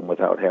mannerism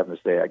without having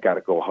to say, I got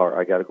to go hard,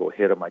 I got to go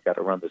hit them, I got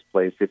to run this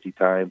play 50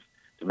 times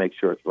to make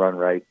sure it's run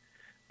right.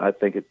 I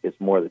think it's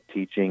more the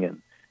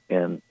teaching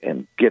and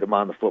get them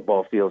on the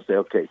football field and say,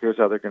 okay, here's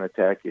how they're going to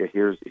attack you.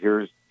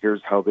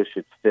 Here's how this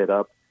should fit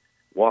up.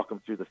 Walk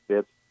them through the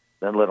fits,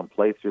 then let them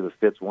play through the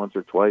fits once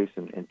or twice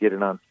and get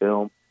it on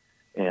film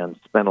and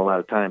spend a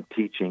lot of time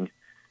teaching.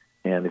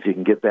 And if you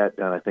can get that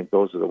done, I think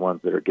those are the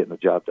ones that are getting the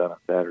job done on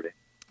Saturday.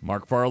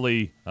 Mark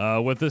Farley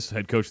with us,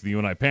 head coach of the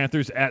UNI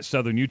Panthers at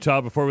Southern Utah.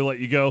 Before we let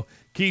you go,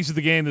 keys to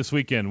the game this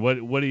weekend. What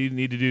do you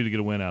need to do to get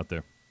a win out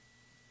there?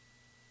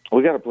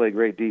 We got to play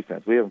great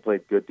defense. We haven't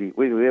played good.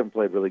 We haven't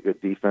played really good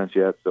defense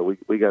yet, so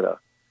we got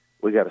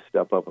to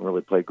step up and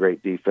really play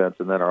great defense.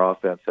 And then our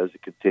offense has to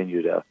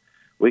continue to.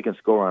 We can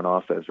score on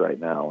offense right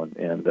now,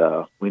 and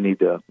we need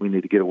to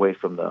get away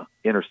from the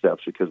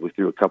intercepts because we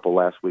threw a couple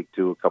last week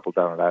too, a couple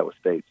down at Iowa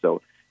State.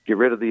 So get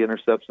rid of the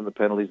intercepts and the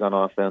penalties on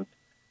offense,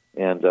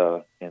 and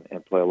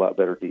play a lot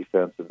better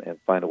defense and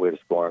find a way to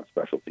score on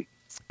specialty.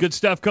 Good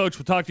stuff, Coach.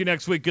 We'll talk to you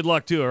next week. Good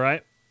luck too. All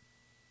right.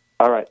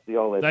 All right. See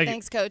y'all later.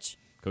 Thanks, Coach.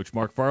 Coach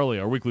Mark Farley,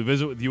 our weekly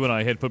visit with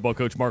UNI head football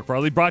coach Mark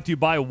Farley, brought to you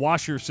by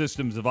Washer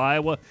Systems of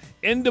Iowa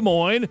in Des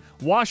Moines.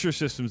 Washer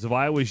Systems of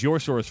Iowa is your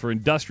source for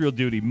industrial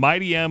duty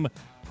Mighty M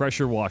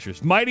pressure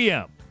washers. Mighty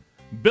M,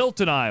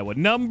 built in Iowa,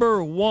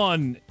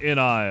 #1 in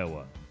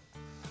Iowa.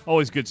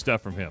 Always good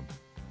stuff from him.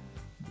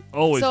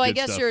 Always. So good I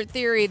guess stuff. your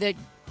theory that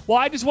well,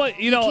 I just want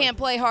you can't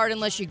play hard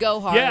unless you go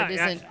hard.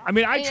 Yeah,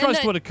 I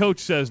trust what a coach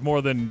says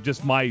more than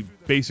just my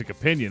basic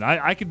opinion.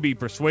 I could be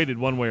persuaded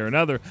one way or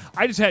another.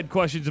 I just had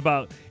questions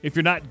about if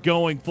you're not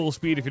going full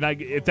speed,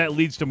 if that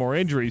leads to more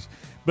injuries.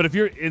 But if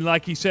you're, and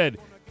like he said,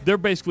 they're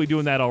basically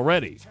doing that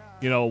already.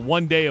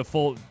 One day of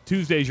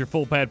Tuesday's your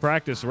full pad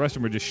practice. The rest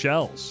of them are just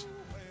shells.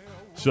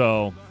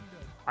 So,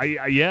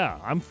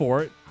 I'm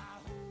for it.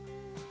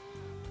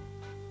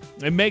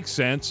 It makes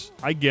sense.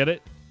 I get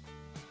it.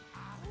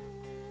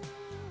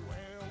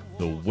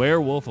 The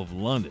Werewolf of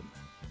London.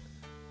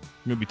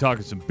 We're going to be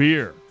talking some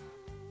beer.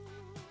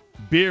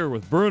 Beer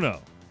with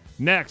Bruno.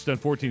 Next on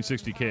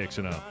 1460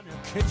 KXNO.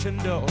 Kitchen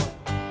door.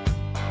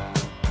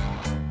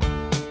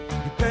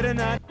 You better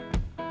not.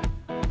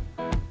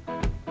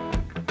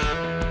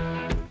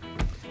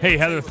 Hey,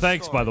 Heather,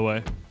 thanks, by the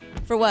way.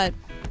 For what?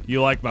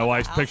 You like my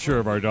wife's picture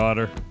of our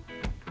daughter.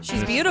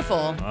 She's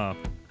beautiful.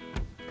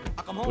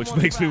 Which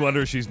makes me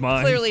wonder if she's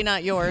mine. Clearly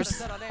not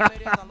yours.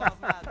 I'm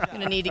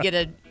going to need to get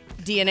a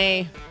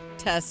DNA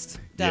test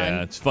done.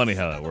 Yeah, it's funny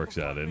how that works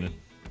out, isn't it?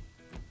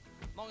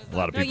 A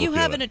lot of people you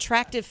have feel an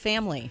attractive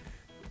family.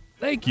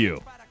 Thank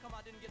you.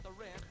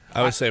 I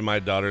always say my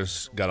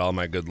daughter's got all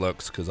my good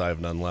looks because I have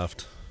none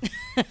left.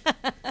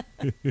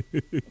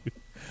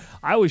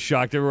 I was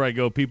shocked everywhere I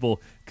go,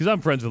 people, because I'm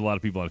friends with a lot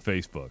of people on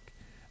Facebook.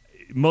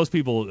 Most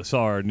people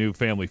saw our new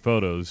family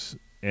photos,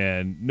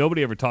 and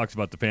nobody ever talks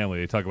about the family.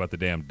 They talk about the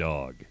damn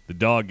dog. The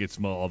dog gets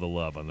all the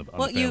love on the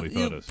family photos.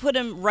 You put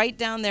him right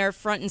down there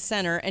front and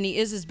center, and he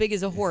is as big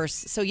as a horse.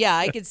 So, yeah,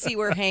 I could see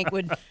where Hank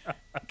would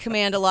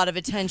command a lot of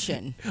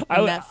attention in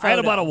that photo. I had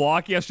him on a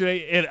walk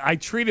yesterday, and I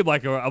treat him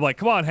I'm like,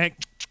 come on, Hank.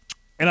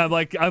 And I'm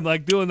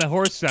like doing the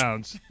horse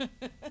sounds.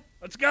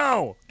 Let's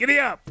go. Giddy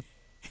up.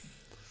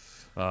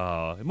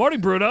 Morning,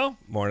 Bruno.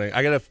 Morning.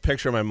 I got a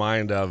picture in my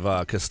mind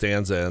of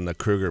Costanza in the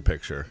Kruger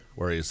picture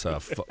where he's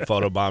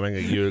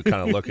photobombing you,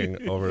 kind of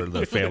looking over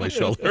the family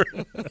shoulder.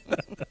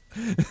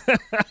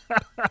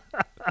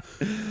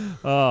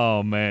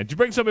 Oh, man. Did you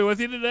bring somebody with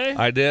you today?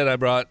 I did. I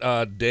brought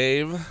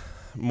Dave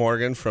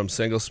Morgan from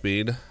Single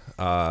Speed.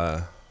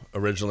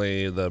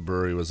 Originally, the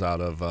brewery was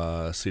out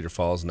of Cedar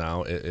Falls.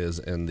 Now it is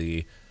in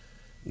the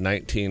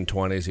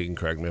 1920s, you can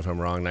correct me if I'm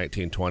wrong,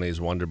 1920s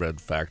Wonder Bread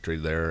factory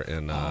there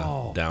in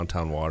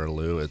downtown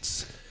Waterloo.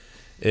 It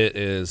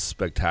is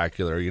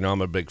spectacular.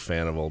 I'm a big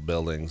fan of old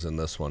buildings, and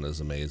this one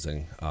is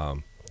amazing.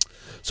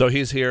 So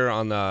he's here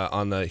on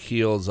the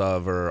heels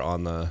of, or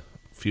on the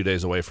few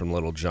days away from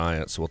Little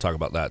Giant, so we'll talk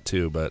about that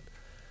too. But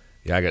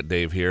Yeah, I got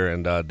Dave here,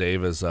 and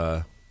Dave is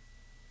an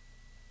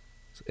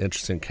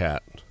interesting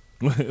cat.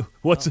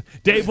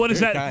 Dave? What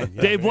is that? kind,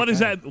 yeah, Dave, what very is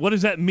that? What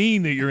does that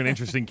mean that you're an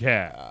interesting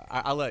cat?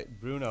 I'll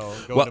let Bruno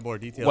go into more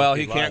detail. Well, if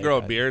he he'd can't like. grow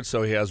a beard,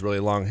 so he has really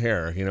long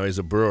hair. He's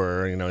a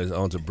brewer. He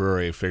owns a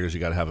brewery. He figures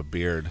you got to have a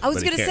beard. I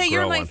was going to say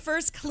you're my one.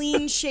 first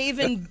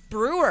clean-shaven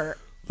brewer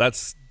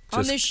That's on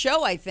just, this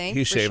show, I think.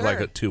 he for shaved sure.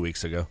 like 2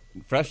 weeks ago.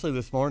 Freshly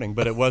this morning,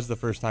 but it was the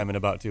first time in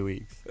about 2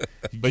 weeks.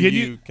 But Can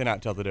you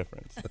cannot tell the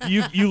difference.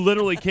 You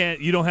literally can't.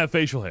 You don't have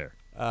facial hair.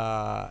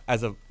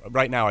 As of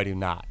right now, I do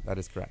not. That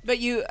is correct. But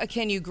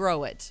can you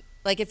grow it?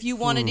 Like if you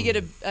wanted to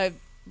get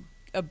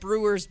a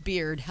brewer's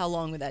beard, how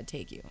long would that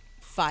take you?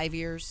 5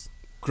 years?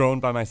 Grown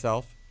by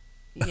myself?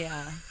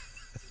 Yeah.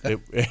 I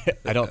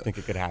don't think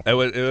it could happen. It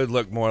would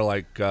look more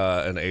like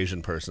an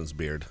Asian person's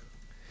beard.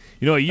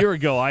 A year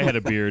ago I had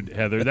a beard,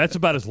 Heather. That's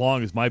about as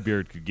long as my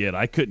beard could get.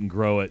 I couldn't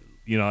grow it.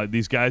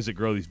 These guys that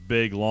grow these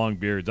big, long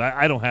beards,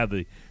 I don't have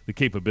the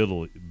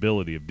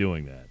capability of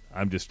doing that.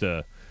 I'm just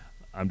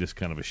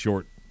kind of a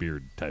short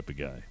beard type of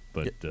guy.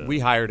 But we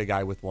hired a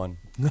guy with one.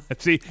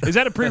 See, is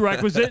that a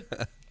prerequisite?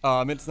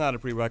 It's not a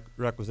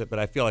prerequisite, but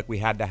I feel like we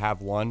had to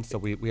have one, so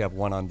we have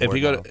one on board.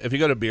 If you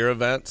go to beer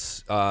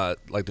events,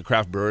 like the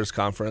Craft Brewers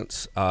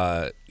Conference,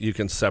 you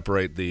can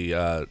separate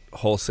the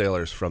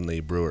wholesalers from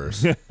the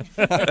brewers.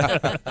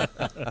 I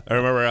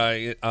remember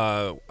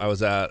I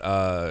was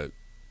at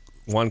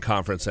one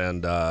conference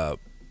and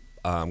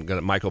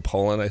Michael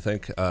Pollan, I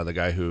think, the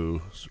guy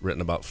who's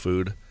written about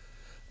food,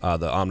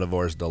 the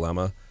Omnivore's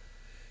Dilemma.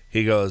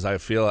 He goes, I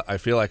feel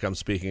like I'm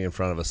speaking in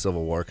front of a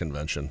Civil War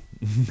convention.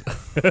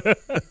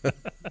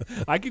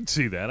 I can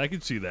see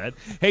that.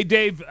 Hey,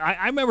 Dave,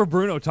 I remember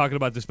Bruno talking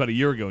about this about a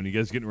year ago, and you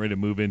guys getting ready to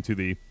move into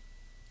the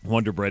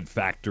Wonder Bread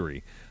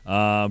factory.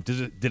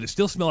 Did it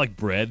still smell like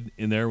bread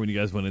in there when you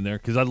guys went in there?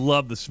 Because I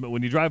love the smell.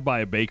 When you drive by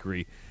a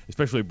bakery,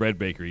 especially a bread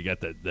bakery, you got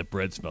that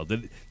bread smell.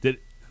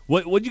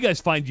 What did you guys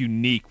find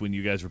unique when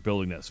you guys were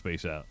building that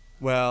space out?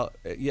 Well,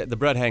 yeah, the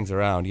bread hangs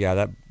around. Yeah,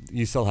 that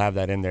you still have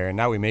that in there, and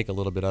now we make a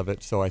little bit of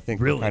it. So I think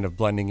we're kind of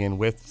blending in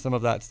with some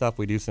of that stuff.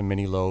 We do some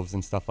mini loaves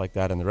and stuff like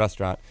that in the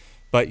restaurant.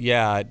 But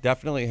yeah, it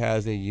definitely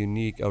has a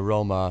unique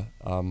aroma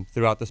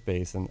throughout the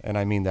space, and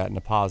I mean that in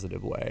a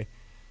positive way.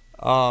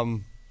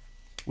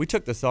 We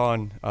took this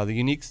on, the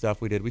unique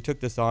stuff we did, we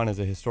took this on as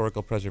a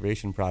historical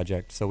preservation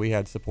project. So we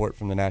had support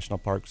from the National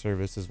Park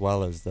Service as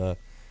well as the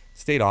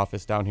state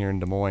office down here in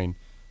Des Moines.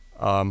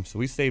 So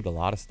we saved a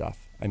lot of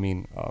stuff. I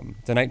mean,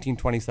 it's a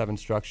 1927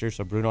 structure,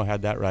 so Bruno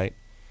had that right.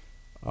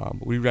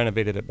 We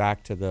renovated it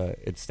back to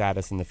its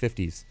status in the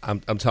 50s.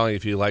 I'm telling you,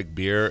 if you like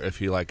beer,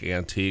 if you like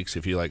antiques,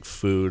 if you like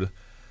food,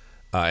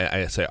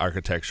 I say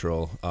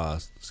architectural,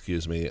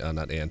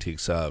 not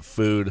antiques,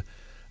 food,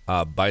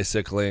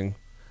 bicycling,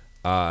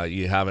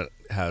 you haven't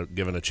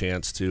given a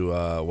chance to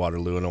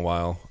Waterloo in a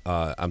while.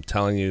 I'm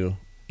telling you,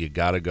 you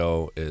got to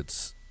go.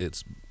 It's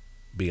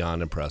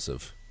beyond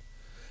impressive.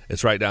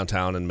 It's right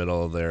downtown in the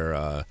middle of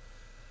their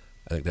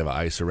I think they have an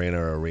ice arena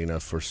or arena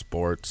for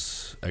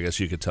sports. I guess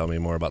you could tell me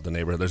more about the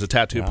neighborhood. There's a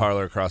tattoo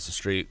parlor across the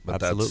street,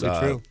 but absolutely that's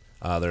true.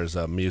 There's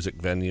a music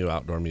venue,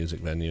 outdoor music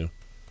venue,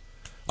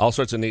 all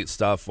sorts of neat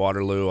stuff.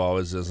 Waterloo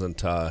always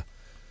isn't on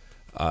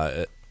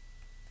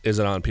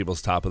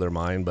people's top of their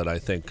mind, but I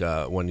think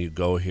when you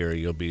go here,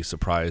 you'll be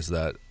surprised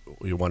that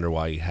you wonder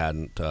why you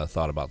hadn't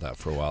thought about that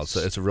for a while. So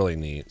it's really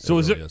neat. So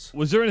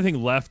was there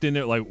anything left in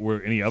there? Like,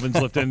 were any ovens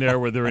left in there?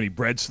 Were there any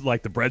breads,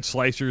 like the bread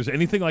slicers,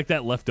 anything like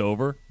that left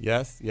over?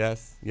 Yes, and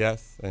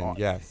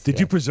yes. Did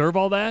you preserve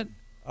all that?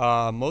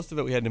 Most of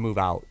it we had to move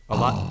out. A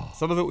lot.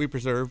 Some of it we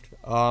preserved.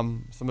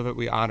 Some of it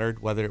we honored,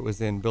 whether it was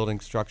in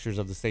building structures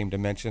of the same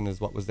dimension as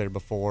what was there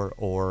before,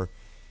 or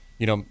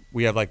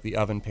we have like the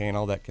oven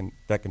panel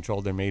that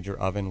controlled their major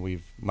oven.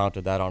 We've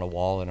mounted that on a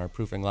wall in our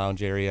proofing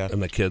lounge area.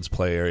 And the kids'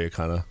 play area,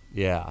 kind of.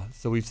 Yeah.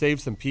 So we've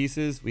saved some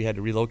pieces. We had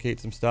to relocate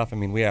some stuff. I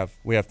mean, we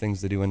have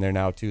things to do in there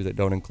now too that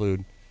don't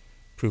include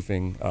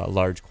proofing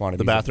large quantities.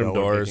 The bathroom of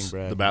dough or baking doors.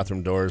 bread. The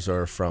bathroom doors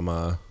are from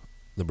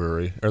the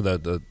brewery or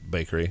the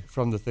bakery.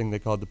 From the thing they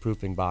called the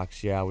proofing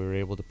box. Yeah, we were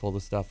able to pull the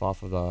stuff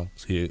off of the.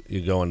 So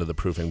you go into the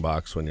proofing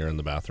box when you're in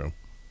the bathroom.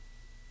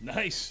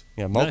 Nice.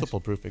 Yeah, multiple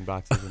proofing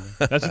boxes in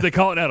there. That's what they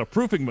call it now, a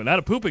proofing, but not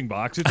a pooping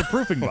box. It's a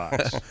proofing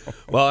box.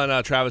 Well,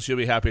 and Travis, you'll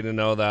be happy to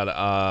know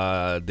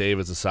that Dave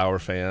is a sour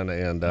fan,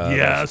 and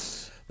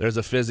yes, there's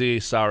a fizzy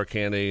sour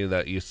candy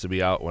that used to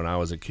be out when I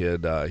was a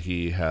kid.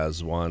 He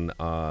has one.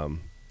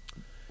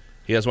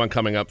 He has one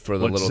coming up for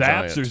the Little Zaps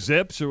Giant. or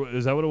Zips, or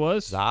is that what it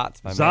was?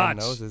 Zots. My Zots. man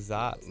knows his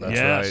Zots.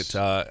 That's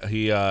right.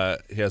 He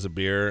has a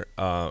beer.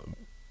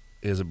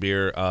 He has a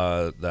beer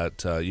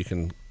that you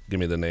can. Give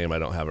me the name. I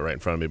don't have it right in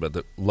front of me, but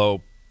the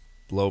low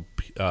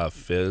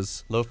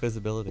fizz. Low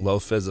fizzability. Low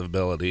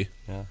fizzability.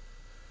 Yeah.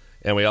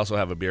 And we also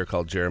have a beer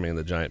called Jeremy and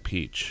the Giant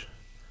Peach.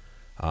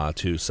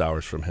 2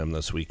 sours from him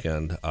this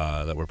weekend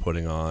that we're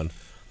putting on.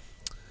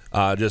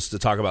 Just to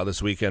talk about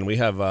this weekend, we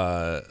have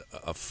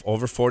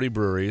over 40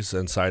 breweries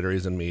and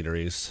cideries and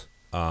meaderies.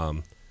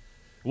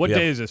 What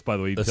day is this, by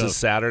the way? This is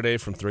Saturday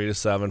from 3 to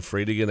 7,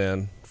 free to get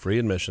in, free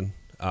admission.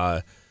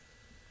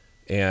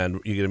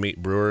 And you get to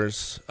meet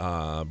brewers,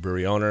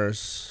 brewery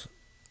owners,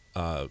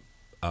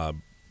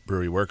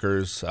 brewery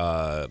workers,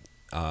 and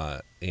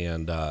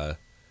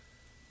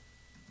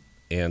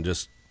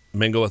just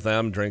mingle with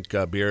them, drink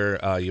beer.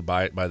 You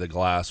buy it by the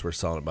glass. We're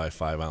selling it by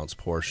 5-ounce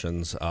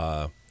portions.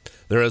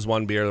 There is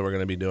one beer that we're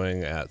going to be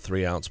doing at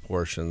 3-ounce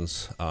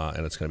portions,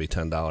 and it's going to be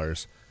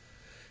 $10.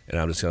 And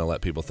I'm just going to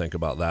let people think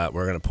about that.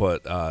 We're going to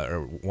put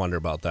or wonder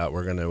about that.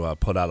 We're going to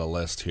put out a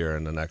list here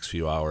in the next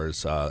few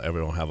hours.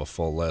 Everyone will have a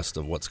full list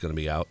of what's going to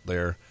be out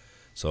there.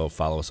 So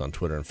follow us on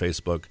Twitter and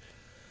Facebook.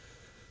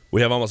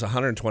 We have almost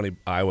 120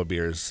 Iowa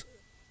beers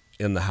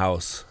in the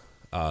house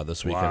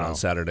this weekend on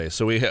Saturday.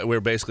 So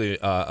we're basically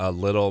a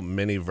little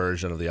mini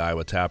version of the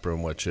Iowa Tap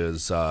Room, which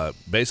is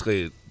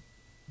basically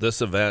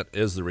this event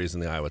is the reason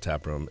the Iowa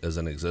Tap Room is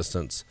in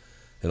existence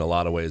in a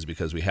lot of ways,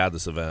 because we had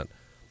this event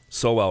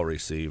so well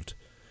received,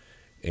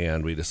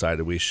 and we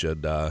decided we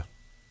should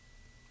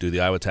do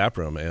the Iowa Tap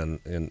Room, and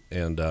then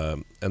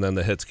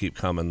the hits keep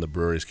coming, the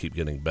breweries keep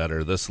getting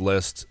better. This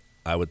list,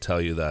 I would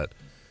tell you that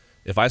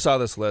if I saw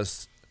this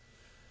list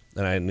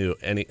and I knew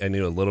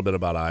a little bit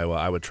about Iowa,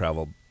 I would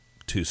travel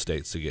 2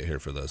 states to get here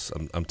for this.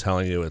 I'm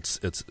telling you, it's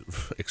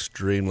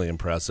extremely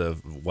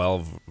impressive.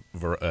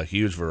 A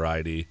huge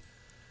variety,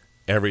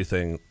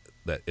 everything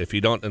that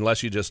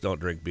unless you just don't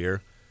drink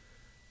beer,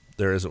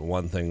 there isn't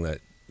one thing that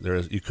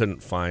you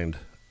couldn't find.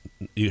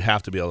 You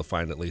have to be able to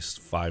find at least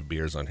 5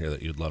 beers on here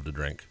that you'd love to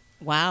drink.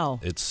 Wow,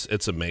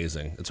 it's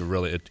amazing. It's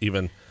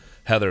even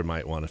Heather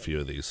might want a few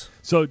of these.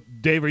 So,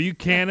 Dave, are you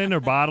canning or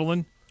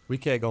bottling? We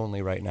keg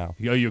only right now.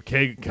 Oh, you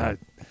keg? God,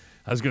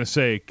 I was going to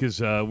say,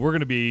 because we're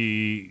going to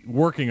be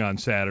working on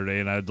Saturday,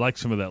 and I'd like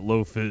some of that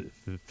low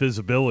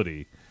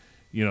fizzability.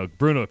 You know,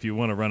 Bruno, if you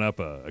want to run up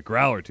a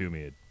growler to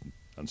me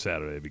on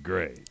Saturday, it'd be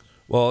great.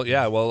 Well,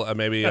 yeah. Well,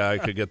 maybe I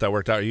could get that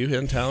worked out. Are you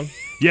in town?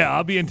 Yeah,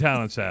 I'll be in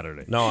town on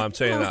Saturday. No, I'm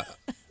saying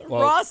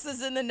Ross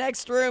is in the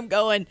next room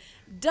going,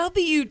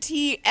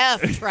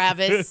 WTF,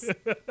 Travis.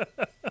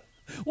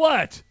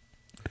 What?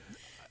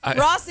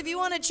 Ross, if you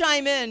want to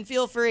chime in,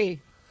 feel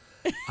free.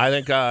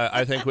 I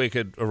think we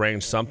could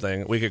arrange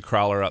something. We could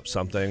crawler up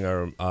something,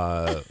 or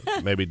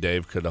maybe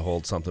Dave could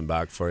hold something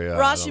back for you.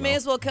 Ross, you may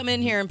as well come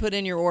in here and put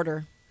in your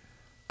order.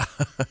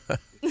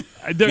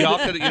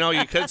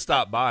 You could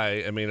stop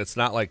by. I mean, it's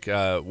not like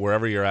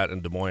wherever you're at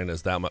in Des Moines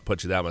is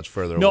puts you that much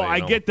further away. No, I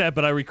get that,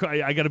 but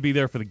I got to be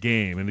there for the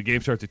game, and the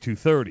game starts at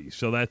 2:30.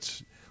 So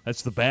that's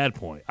the bad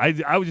point.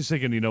 I was just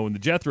thinking, when the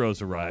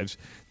Jethro's arrives,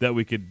 that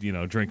we could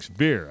drink some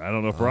beer. I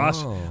don't know if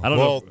Ross. I don't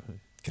know.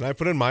 Can I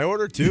put in my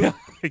order too?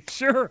 Yeah,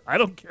 sure. I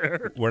don't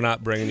care. We're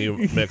not bringing you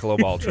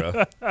Michelob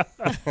Ultra.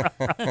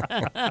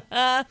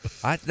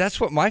 That's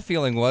what my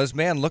feeling was.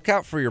 Man, look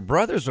out for your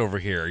brothers over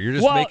here. You're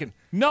just making.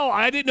 No,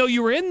 I didn't know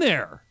you were in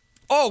there.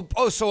 Oh,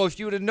 so if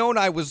you would have known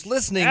I was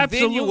listening,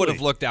 then you would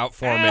have looked out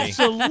for me.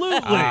 Absolutely.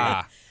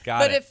 Got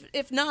it.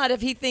 If not,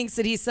 if he thinks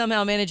that he's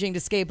somehow managing to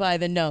skate by,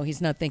 then no,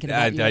 he's not thinking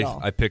about you at all.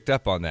 I picked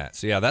up on that.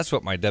 So yeah, that's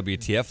what my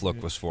WTF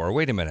look was for.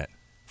 Wait a minute.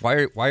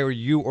 Why are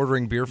you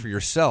ordering beer for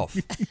yourself?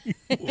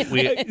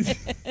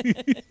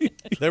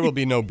 There will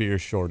be no beer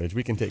shortage.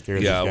 We can take care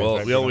of this.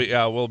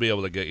 We'll be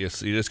able to get you.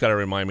 So you just got to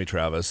remind me,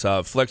 Travis.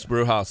 Flick's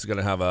Brewhouse is going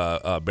to have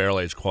a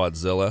barrel-aged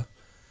Quadzilla.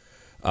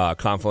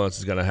 Confluence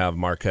is going to have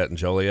Marquette and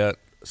Joliet,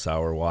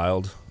 Sour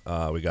Wild.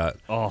 We got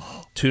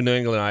 2 New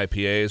England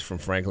IPAs from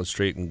Franklin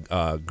Street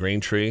and Green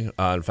Tree.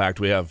 In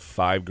fact, we have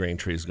 5 Green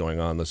Trees going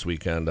on this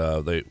weekend.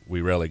 We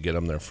rarely get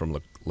them. They're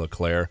from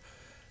LeClaire.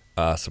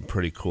 Some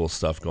pretty cool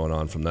stuff going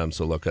on from them,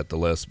 so look at the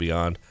list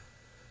beyond.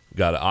 We've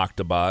got an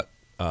Octobot,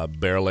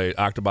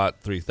 Octobot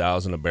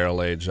 3000, a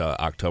barrel-aged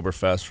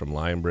Oktoberfest from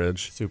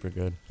Lionbridge.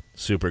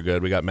 Super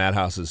good. We got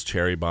Madhouse's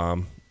Cherry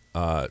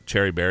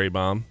Berry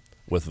Bomb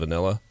with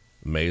vanilla.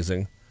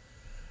 Amazing.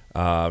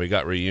 We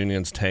got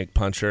Reunion's Tank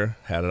Puncher.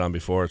 Had it on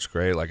before. It's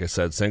great. Like I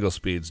said, Single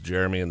Speed's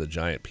Jeremy and the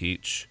Giant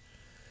Peach.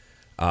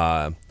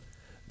 There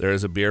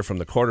is a beer from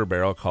the Quarter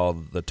Barrel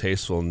called the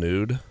Tasteful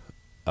Nude.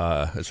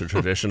 It's a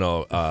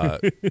traditional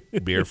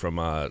beer from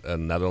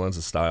Netherlands,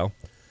 a style.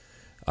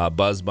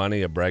 Buzz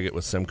Bunny, a braggot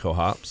with Simcoe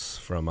hops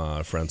from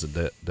friends at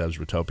Deb's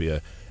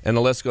Rotopia. And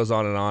the list goes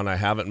on and on. I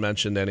haven't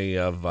mentioned any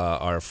of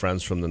our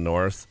friends from the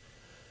north.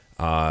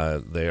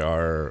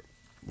 We're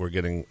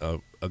getting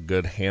a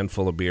good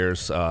handful of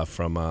beers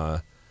from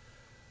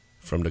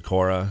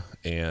Decorah,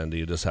 and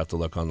you just have to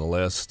look on the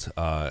list.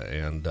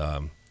 And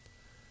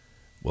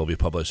we'll be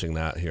publishing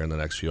that here in the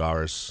next few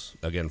hours.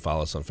 Again,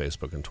 follow us on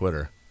Facebook and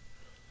Twitter.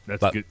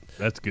 Good.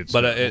 That's good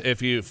but stuff.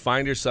 If you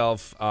find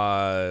yourself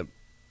at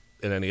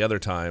any other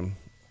time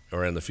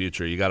or in the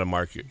future, you got to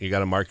mark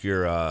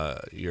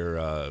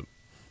your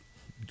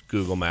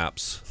Google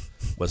Maps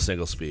with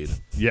Single Speed.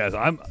 Yes,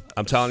 I'm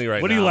telling you right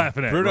now. What are you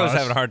laughing at? Bruno's Ross?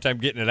 having a hard time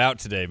getting it out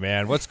today,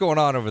 man. What's going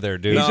on over there,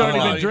 dude? He's already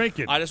been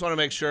drinking. I just want to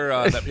make sure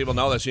that people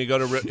know this.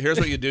 Here's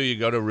what you do: you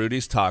go to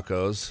Rudy's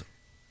Tacos,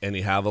 and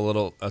you have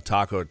a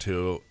taco or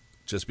two,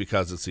 just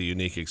because it's a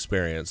unique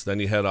experience. Then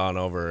you head on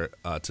over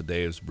to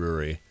Dave's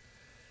Brewery.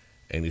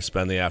 And you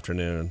spend the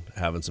afternoon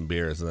having some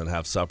beers, and then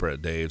have supper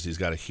at Dave's. He's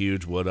got a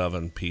huge wood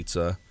oven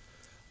pizza,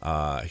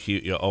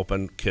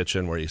 Open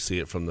kitchen where you see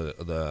it from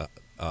the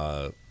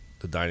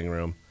dining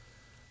room.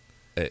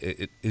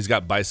 He's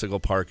got bicycle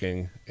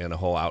parking and a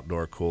whole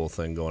outdoor cool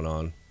thing going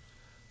on.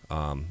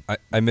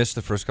 I missed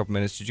the first couple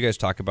minutes. Did you guys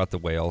talk about the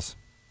whales?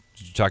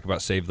 Did you talk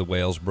about Save the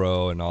Whales,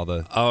 bro, and all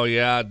the... Oh,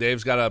 yeah.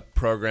 Dave's got a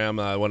program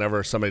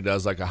whenever somebody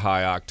does like a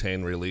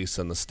high-octane release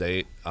in the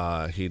state.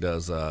 He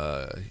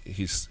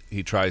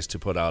tries to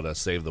put out a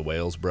Save the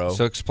Whales, bro.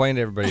 So explain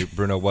to everybody,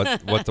 Bruno,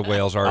 what the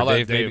whales are.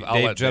 Dave,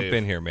 jump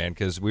in here, man,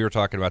 because we were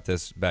talking about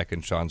this back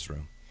in Sean's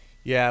room.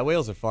 Yeah,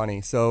 whales are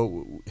funny.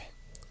 So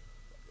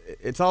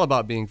it's all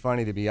about being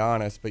funny, to be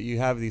honest, but you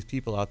have these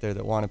people out there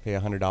that want to pay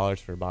 $100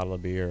 for a bottle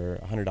of beer,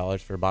 or $100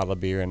 for a bottle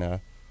of beer and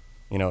a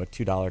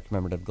 $2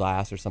 commemorative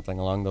glass or something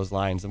along those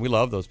lines. And we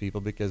love those people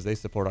because they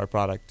support our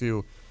product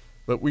too.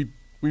 But we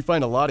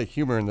find a lot of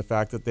humor in the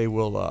fact that they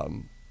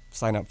will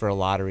sign up for a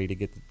lottery to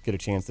get a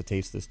chance to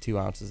taste this 2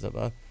 ounces of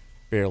a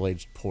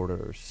barrel-aged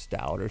porter or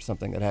stout or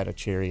something that had a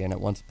cherry in it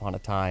once upon a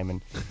time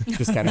and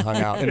just kind of hung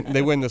out. And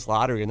they win this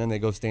lottery, and then they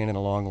go stand in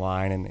a long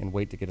line and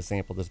wait to get a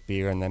sample of this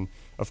beer. And then,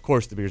 of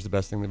course, the beer's the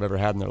best thing they've ever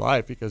had in their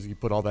life because you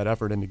put all that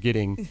effort into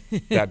getting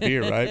that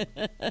beer, right?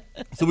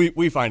 So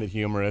we find it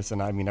humorous.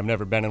 And, I mean, I've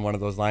never been in one of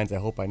those lines. I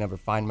hope I never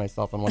find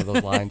myself in one of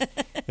those lines.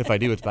 If I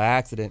do, it's by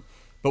accident.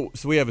 But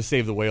so we have a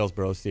Save the Whales,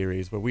 Bro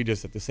series where we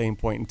just, at the same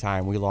point in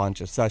time, we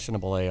launch a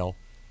sessionable ale.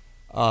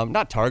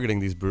 Not targeting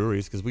these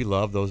breweries because we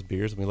love those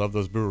beers and we love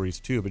those breweries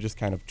too, but just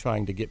kind of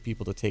trying to get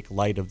people to take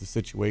light of the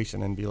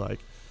situation and be like,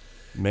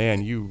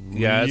 man, you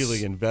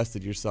really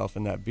invested yourself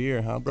in that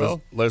beer, huh,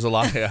 bro? There's a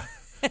lot, yeah.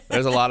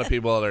 There's a lot of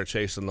people that are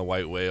chasing the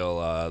white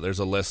whale. There's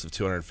a list of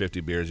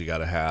 250 beers you got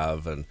to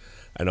have, and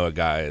I know a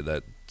guy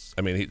that,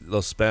 I mean,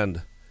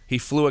 he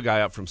flew a guy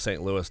up from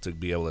St. Louis to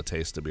be able to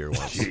taste the beer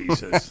once.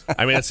 Jesus.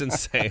 I mean, it's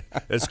insane.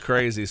 It's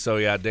crazy. So,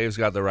 yeah, Dave's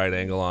got the right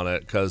angle on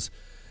it because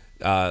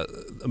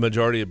the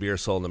majority of beer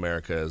sold in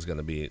America is going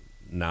to be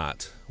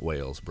not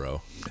whales,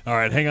 bro. All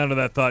right, hang on to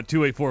that thought.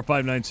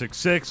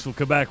 284-5966. We'll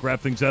come back,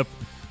 wrap things up.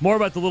 More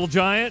about the Little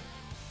Giant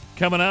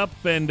coming up,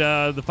 and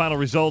the final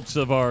results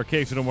of our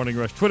KXNO Morning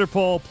Rush Twitter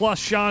poll, plus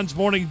Sean's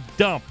Morning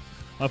Dump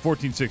on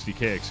 1460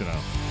 KXNO.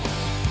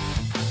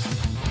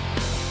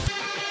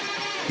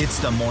 It's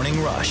the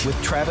Morning Rush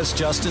with Travis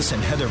Justice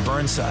and Heather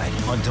Burnside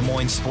on Des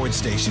Moines Sports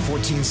Station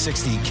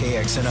 1460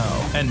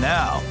 KXNO. And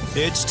now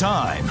it's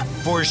time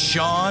for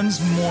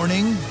Sean's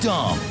Morning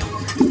Dump.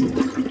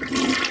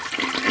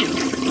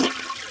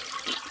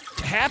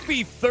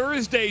 Happy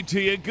Thursday to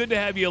you. Good to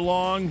have you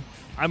along.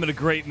 I'm in a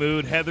great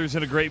mood. Heather's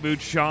in a great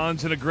mood.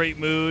 Sean's in a great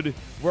mood.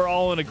 We're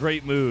all in a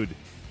great mood.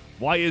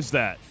 Why is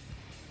that?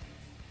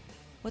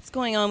 What's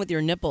going on with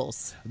your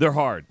nipples? They're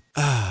hard.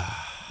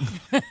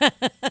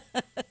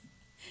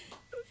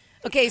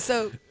 Okay,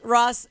 so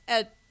Ross,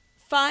 at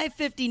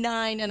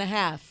 5:59 and a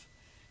half,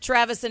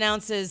 Travis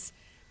announces,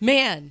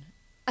 man,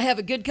 I have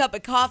a good cup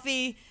of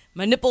coffee.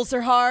 My nipples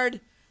are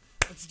hard.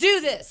 Let's do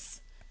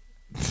this.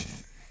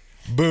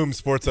 Boom,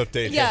 sports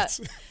update. Yeah.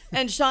 Hits.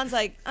 And Sean's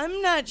like,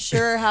 I'm not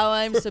sure how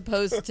I'm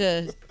supposed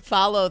to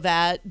follow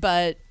that,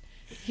 but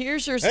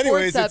here's your sports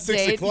Anyways, update. it's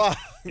 6 o'clock.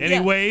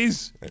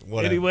 Anyways.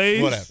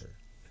 Whatever.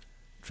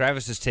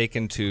 Travis has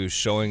taken to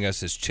showing us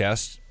his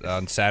chest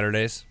on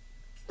Saturdays.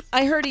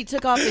 I heard he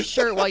took off his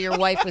shirt while your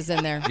wife was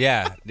in there.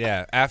 Yeah.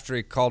 After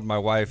he called my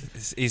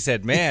wife, he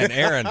said, man,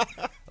 Aaron,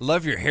 I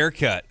love your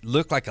haircut.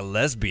 Look like a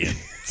lesbian.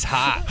 It's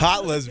hot.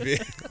 Hot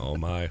lesbian. Oh,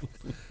 my.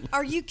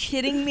 Are you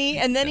kidding me?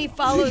 And then he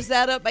follows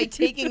that up by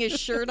taking his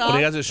shirt off. When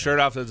he has his shirt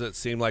off, does it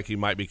seem like he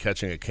might be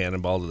catching a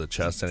cannonball to the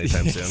chest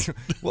anytime soon?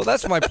 Well,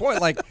 that's my point.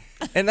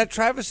 And that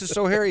Travis is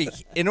so hairy.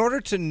 In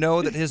order to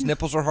know that his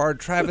nipples are hard,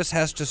 Travis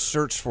has to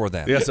search for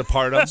them. He has to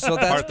part them. So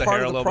that's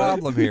part of the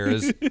problem here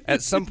is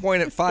at some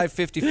point at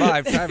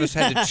 5:55, Travis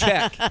had to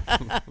check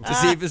to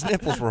see if his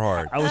nipples were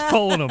hard. I was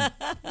pulling them.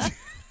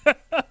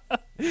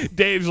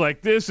 Dave's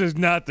like, this is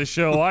not the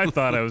show I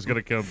thought I was going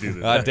to come do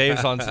this.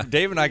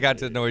 Dave and I got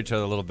to know each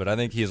other a little bit. I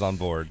think he's on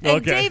board.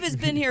 And Dave has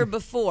been here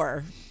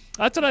before.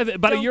 That's what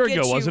about a year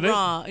ago, wasn't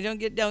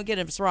it? Don't get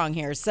us wrong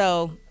here.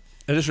 So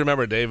I just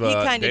remember Dave.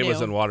 Dave was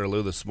knew. in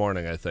Waterloo this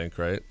morning, I think,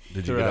 right?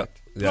 Did you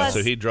Correct. get up? Yeah.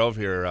 So he drove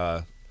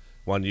here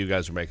when you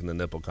guys were making the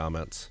nipple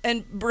comments.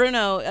 And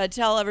Bruno,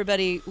 tell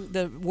everybody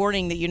the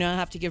warning that you now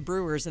have to give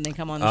brewers when they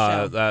come on the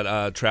show.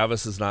 That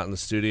Travis is not in the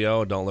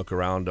studio. Don't look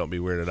around. Don't be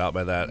weirded out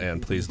by that.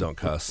 And please don't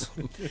cuss.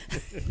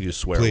 Use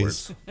swear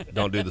words.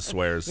 Don't do the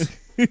swears.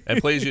 And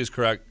please use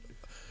correct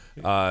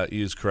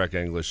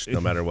English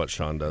no matter what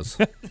Sean does.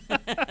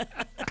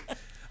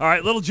 All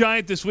right, Little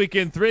Giant this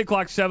weekend, 3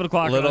 o'clock, 7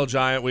 o'clock. Little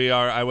Giant, we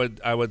are. I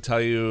would tell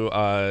you.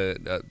 I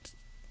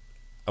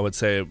would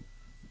say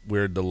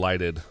we're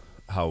delighted.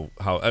 How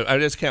I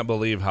just can't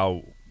believe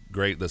how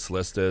great this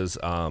list is.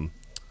 It'd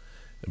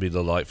be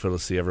delightful to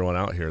see everyone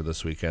out here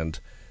this weekend,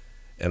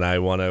 and I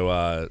want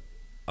to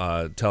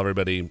tell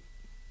everybody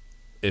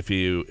if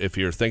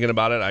you're thinking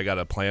about it, I got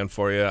a plan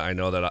for you. I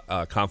know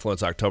that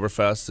Confluence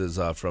Oktoberfest is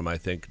from I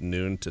think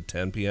noon to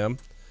 10 p.m.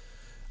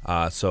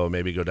 So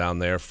maybe go down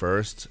there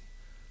first,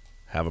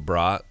 have a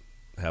brat,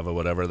 have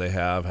whatever they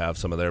have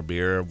some of their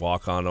beer,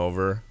 walk on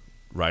over,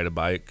 ride a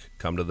bike,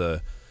 come to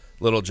the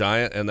Little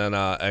Giant, and then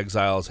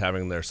Exiles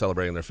celebrating their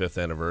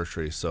 5th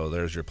anniversary. So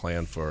there's your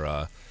plan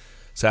for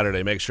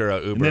Saturday. Make sure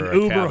Uber or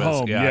Uber cab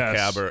home,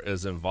 cab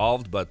is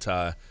involved, but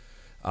I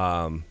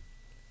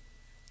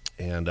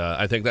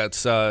think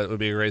that's would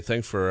be a great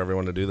thing for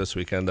everyone to do this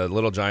weekend.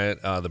 Little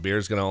Giant, the beer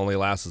is going to only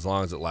last as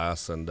long as it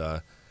lasts, and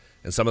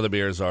some of the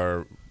beers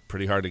are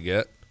pretty hard to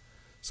get.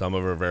 Some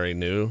of them are very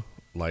new,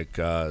 like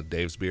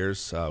Dave's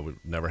beers. We've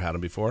never had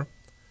them before,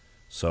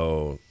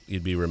 so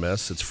you'd be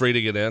remiss. It's free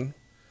to get in,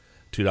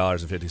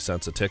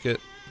 $2.50 a ticket.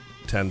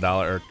 $10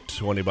 or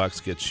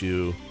 $20 gets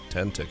you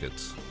 10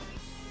 tickets.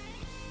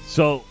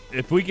 So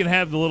if we can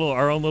have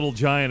our own Little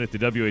Giant at the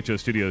WHO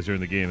studios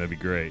during the game, that'd be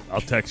great.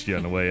 I'll text you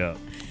on the way up.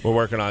 We're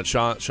working on it.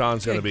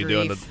 Sean's going to be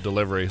doing the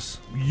deliveries.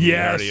 Yes. We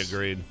already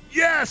agreed.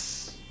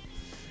 Yes.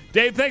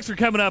 Dave, thanks for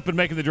coming up and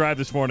making the drive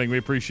this morning. We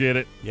appreciate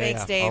it.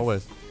 Thanks, Dave.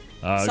 Always.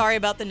 Sorry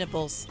about the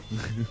nipples.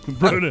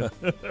 Bruno,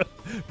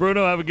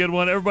 have a good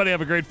one. Everybody have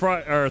a great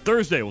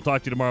Thursday. We'll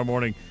talk to you tomorrow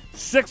morning,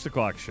 6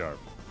 o'clock sharp.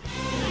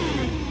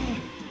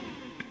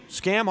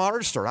 Scam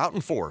artists are out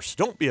in force.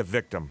 Don't be a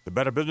victim. The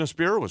Better Business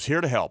Bureau is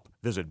here to help.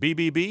 Visit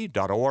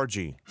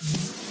bbb.org.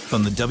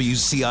 From the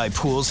WCI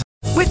Pools.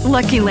 With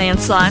Lucky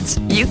Land Slots,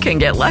 you can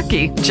get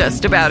lucky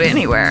just about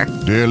anywhere.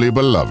 Dearly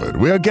beloved,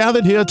 we are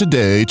gathered here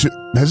today to...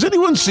 Has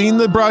anyone seen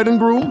the bride and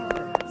groom?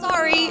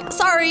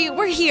 Sorry,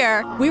 we're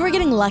here. We were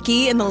getting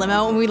lucky in the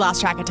limo and we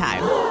lost track of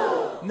time.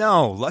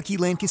 No, Lucky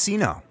Land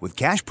Casino, with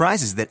cash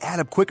prizes that add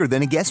up quicker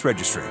than a guest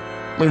registry.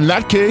 In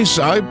that case,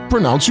 I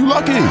pronounce you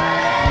lucky.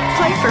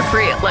 Play for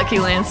free at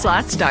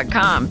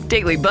LuckyLandSlots.com.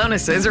 Daily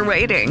bonuses are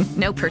waiting.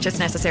 No purchase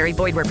necessary.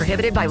 Void where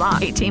prohibited by law.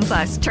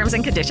 18+. Terms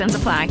and conditions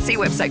apply. See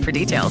website for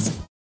details.